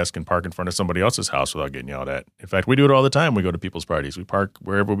my guests can park in front of somebody else's house without getting yelled at. In fact, we do it all the time. We go to people's parties. We park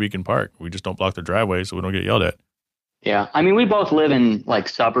wherever we can park. We just don't block their driveway so we don't get yelled at. Yeah. I mean, we both live in like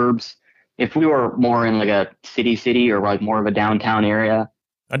suburbs. If we were more in like a city or like more of a downtown area,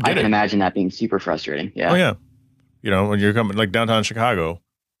 I can imagine that being super frustrating. Yeah. Oh, yeah. You know, when you're coming like downtown Chicago,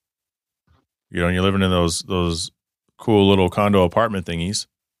 you know, and you're living in those cool little condo apartment thingies,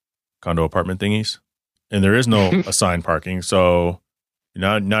 and there is no assigned parking. So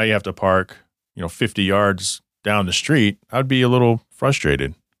now you have to park, 50 yards down the street. I'd be a little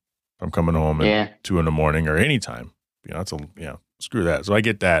frustrated if I'm coming home at 2 a.m. or anytime. Screw that. So I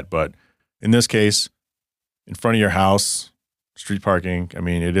get that. But in this case, in front of your house, street parking, I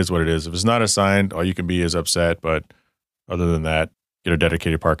mean, it is what it is. If it's not assigned, all you can be is upset. But other than that, get a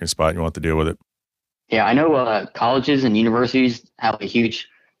dedicated parking spot. You won't have to deal with it. Yeah, I know colleges and universities have a huge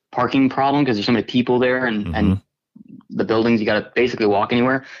parking problem because there's so many people there, and the buildings, you got to basically walk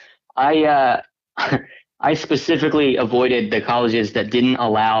anywhere. I specifically avoided the colleges that didn't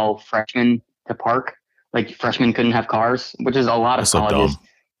allow freshmen to park. Like freshmen couldn't have cars, which is a lot of colleges. So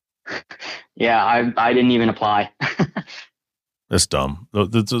dumb. Yeah, I didn't even apply. That's dumb.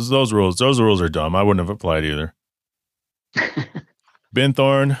 Those rules are dumb. I wouldn't have applied either. Ben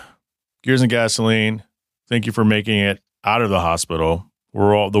Thorn, Gears and Gasoline, thank you for making it out of the hospital.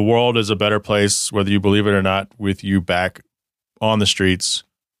 The world is a better place, whether you believe it or not, with you back on the streets.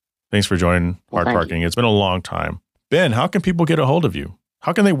 Thanks for joining Hard Parking. It's been a long time. Ben, how can people get a hold of you?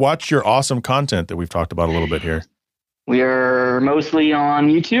 How can they watch your awesome content that we've talked about a little bit here? We are mostly on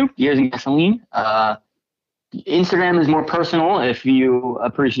YouTube, Gears and Gasoline. Instagram is more personal if you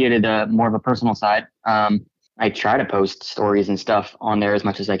appreciated more of a personal side. I try to post stories and stuff on there as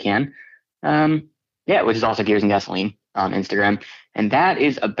much as I can. Which is also Gears and Gasoline on Instagram. And that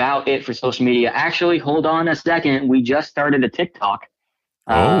is about it for social media. Actually, hold on a second. We just started a TikTok.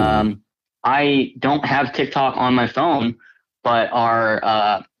 I don't have TikTok on my phone, but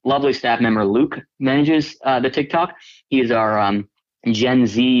our lovely staff member, Luke, manages the TikTok. He is our Gen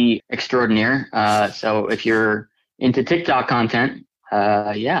Z extraordinaire. So if you're into TikTok content,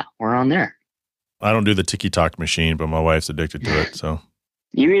 we're on there. I don't do the TikTok machine, but my wife's addicted to it. So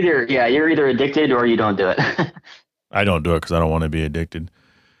you're either addicted or you don't do it. I don't do it because I don't want to be addicted.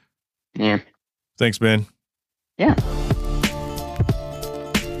 Yeah. Thanks, Ben. Yeah.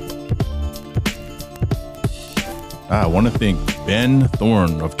 I want to thank Ben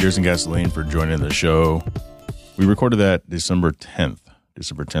Thorn of Gears and Gasoline for joining the show. We recorded that December 10th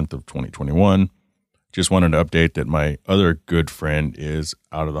of 2021. Just wanted to update that my other good friend is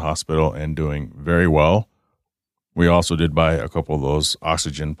out of the hospital and doing very well. We also did buy a couple of those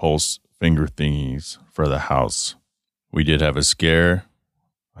oxygen pulse finger thingies for the house. We did have a scare.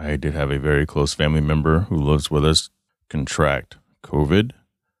 I did have a very close family member who lives with us contract COVID,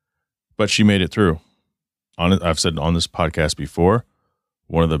 but she made it through. I've said on this podcast before,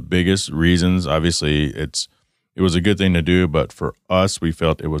 one of the biggest reasons, obviously, it was a good thing to do, but for us, we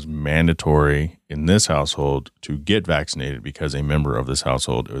felt it was mandatory in this household to get vaccinated because a member of this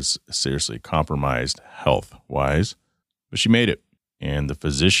household was seriously compromised health-wise. But she made it. And the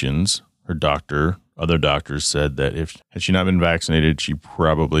physicians, her doctor, other doctors said that had she not been vaccinated, she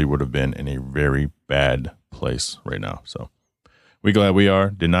probably would have been in a very bad place right now. So we're glad we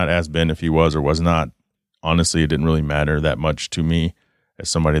are. Did not ask Ben if he was or was not. Honestly, it didn't really matter that much to me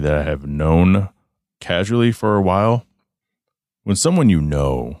as somebody that I have known casually for a while. When someone you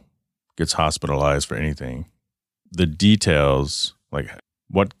know gets hospitalized for anything, the details, like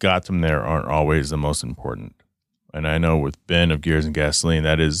what got them there, aren't always the most important. And I know with Ben of Gears and Gasoline,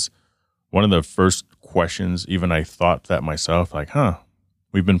 that is one of the first questions. Even I thought that myself, like,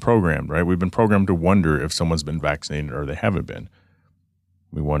 we've been programmed, right? We've been programmed to wonder if someone's been vaccinated or they haven't been.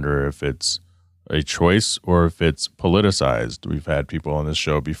 We wonder if it's a choice or if it's politicized. We've had people on this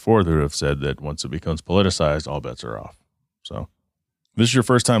show before that have said that once it becomes politicized, all bets are off. So if this is your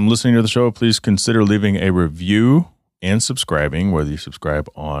first time listening to the show, please consider leaving a review and subscribing, whether you subscribe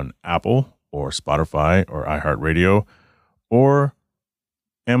on Apple or Spotify or iHeartRadio or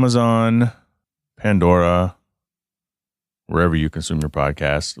Amazon, Pandora, wherever you consume your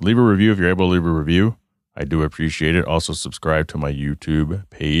podcast. Leave a review if you're able to leave a review. I do appreciate it. Also subscribe to my YouTube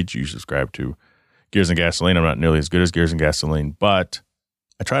page. You subscribe to Gears and Gasoline. I'm not nearly as good as Gears and Gasoline, but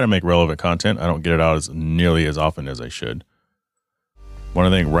I try to make relevant content. I don't get it out as nearly as often as I should. Want to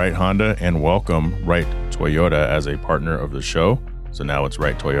thank Wright Honda and welcome Wright Toyota as a partner of the show. So now it's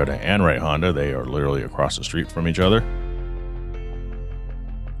Wright Toyota and Wright Honda. They are literally across the street from each other.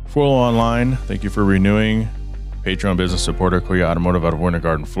 Full Online, thank you for renewing. Patreon business supporter, Koya Automotive out of Winter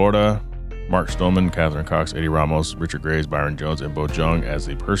Garden, Florida. Mark Stolman, Catherine Cox, Eddie Ramos, Richard Graves, Byron Jones, and Bo Jung as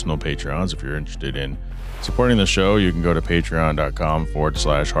the personal Patreons. If you're interested in supporting the show, you can go to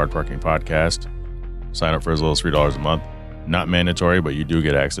patreon.com/hardparkingpodcast. Sign up for as little as $3 a month. Not mandatory, but you do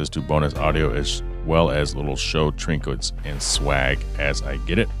get access to bonus audio as well as little show trinkets and swag as I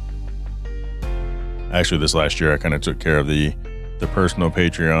get it. Actually, this last year, I kind of took care of the personal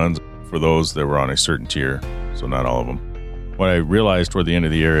Patreons for those that were on a certain tier, so not all of them. What I realized toward the end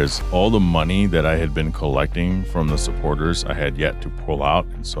of the year is all the money that I had been collecting from the supporters I had yet to pull out,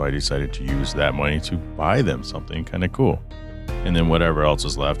 and so I decided to use that money to buy them something kind of cool. And then whatever else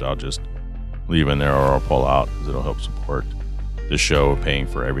is left, I'll just leave in there or I'll pull out because it'll help support the show, paying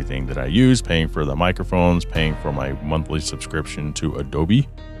for everything that I use, paying for the microphones, paying for my monthly subscription to Adobe.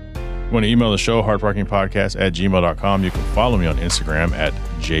 You want to email the show, hardparkingpodcast@gmail.com. You can follow me on Instagram at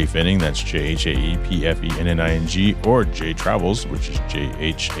jfinning, that's JHAEPFENNING, or jtravels, which is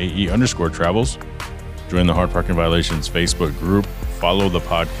JHAE_travels. Join the Hard Parking Violations Facebook group. Follow the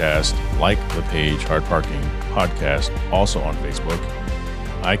podcast. Like the page, Hard Parking Podcast, also on Facebook.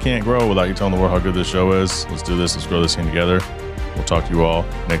 I can't grow without you telling the world how good this show is. Let's do this. Let's grow this thing together. We'll talk to you all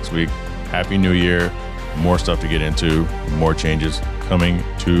next week. Happy New Year. More stuff to get into. More changes coming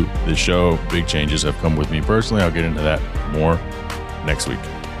to the show. Big changes have come with me personally. I'll get into that more next week.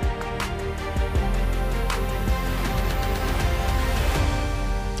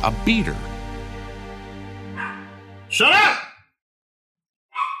 A beater. Shut up!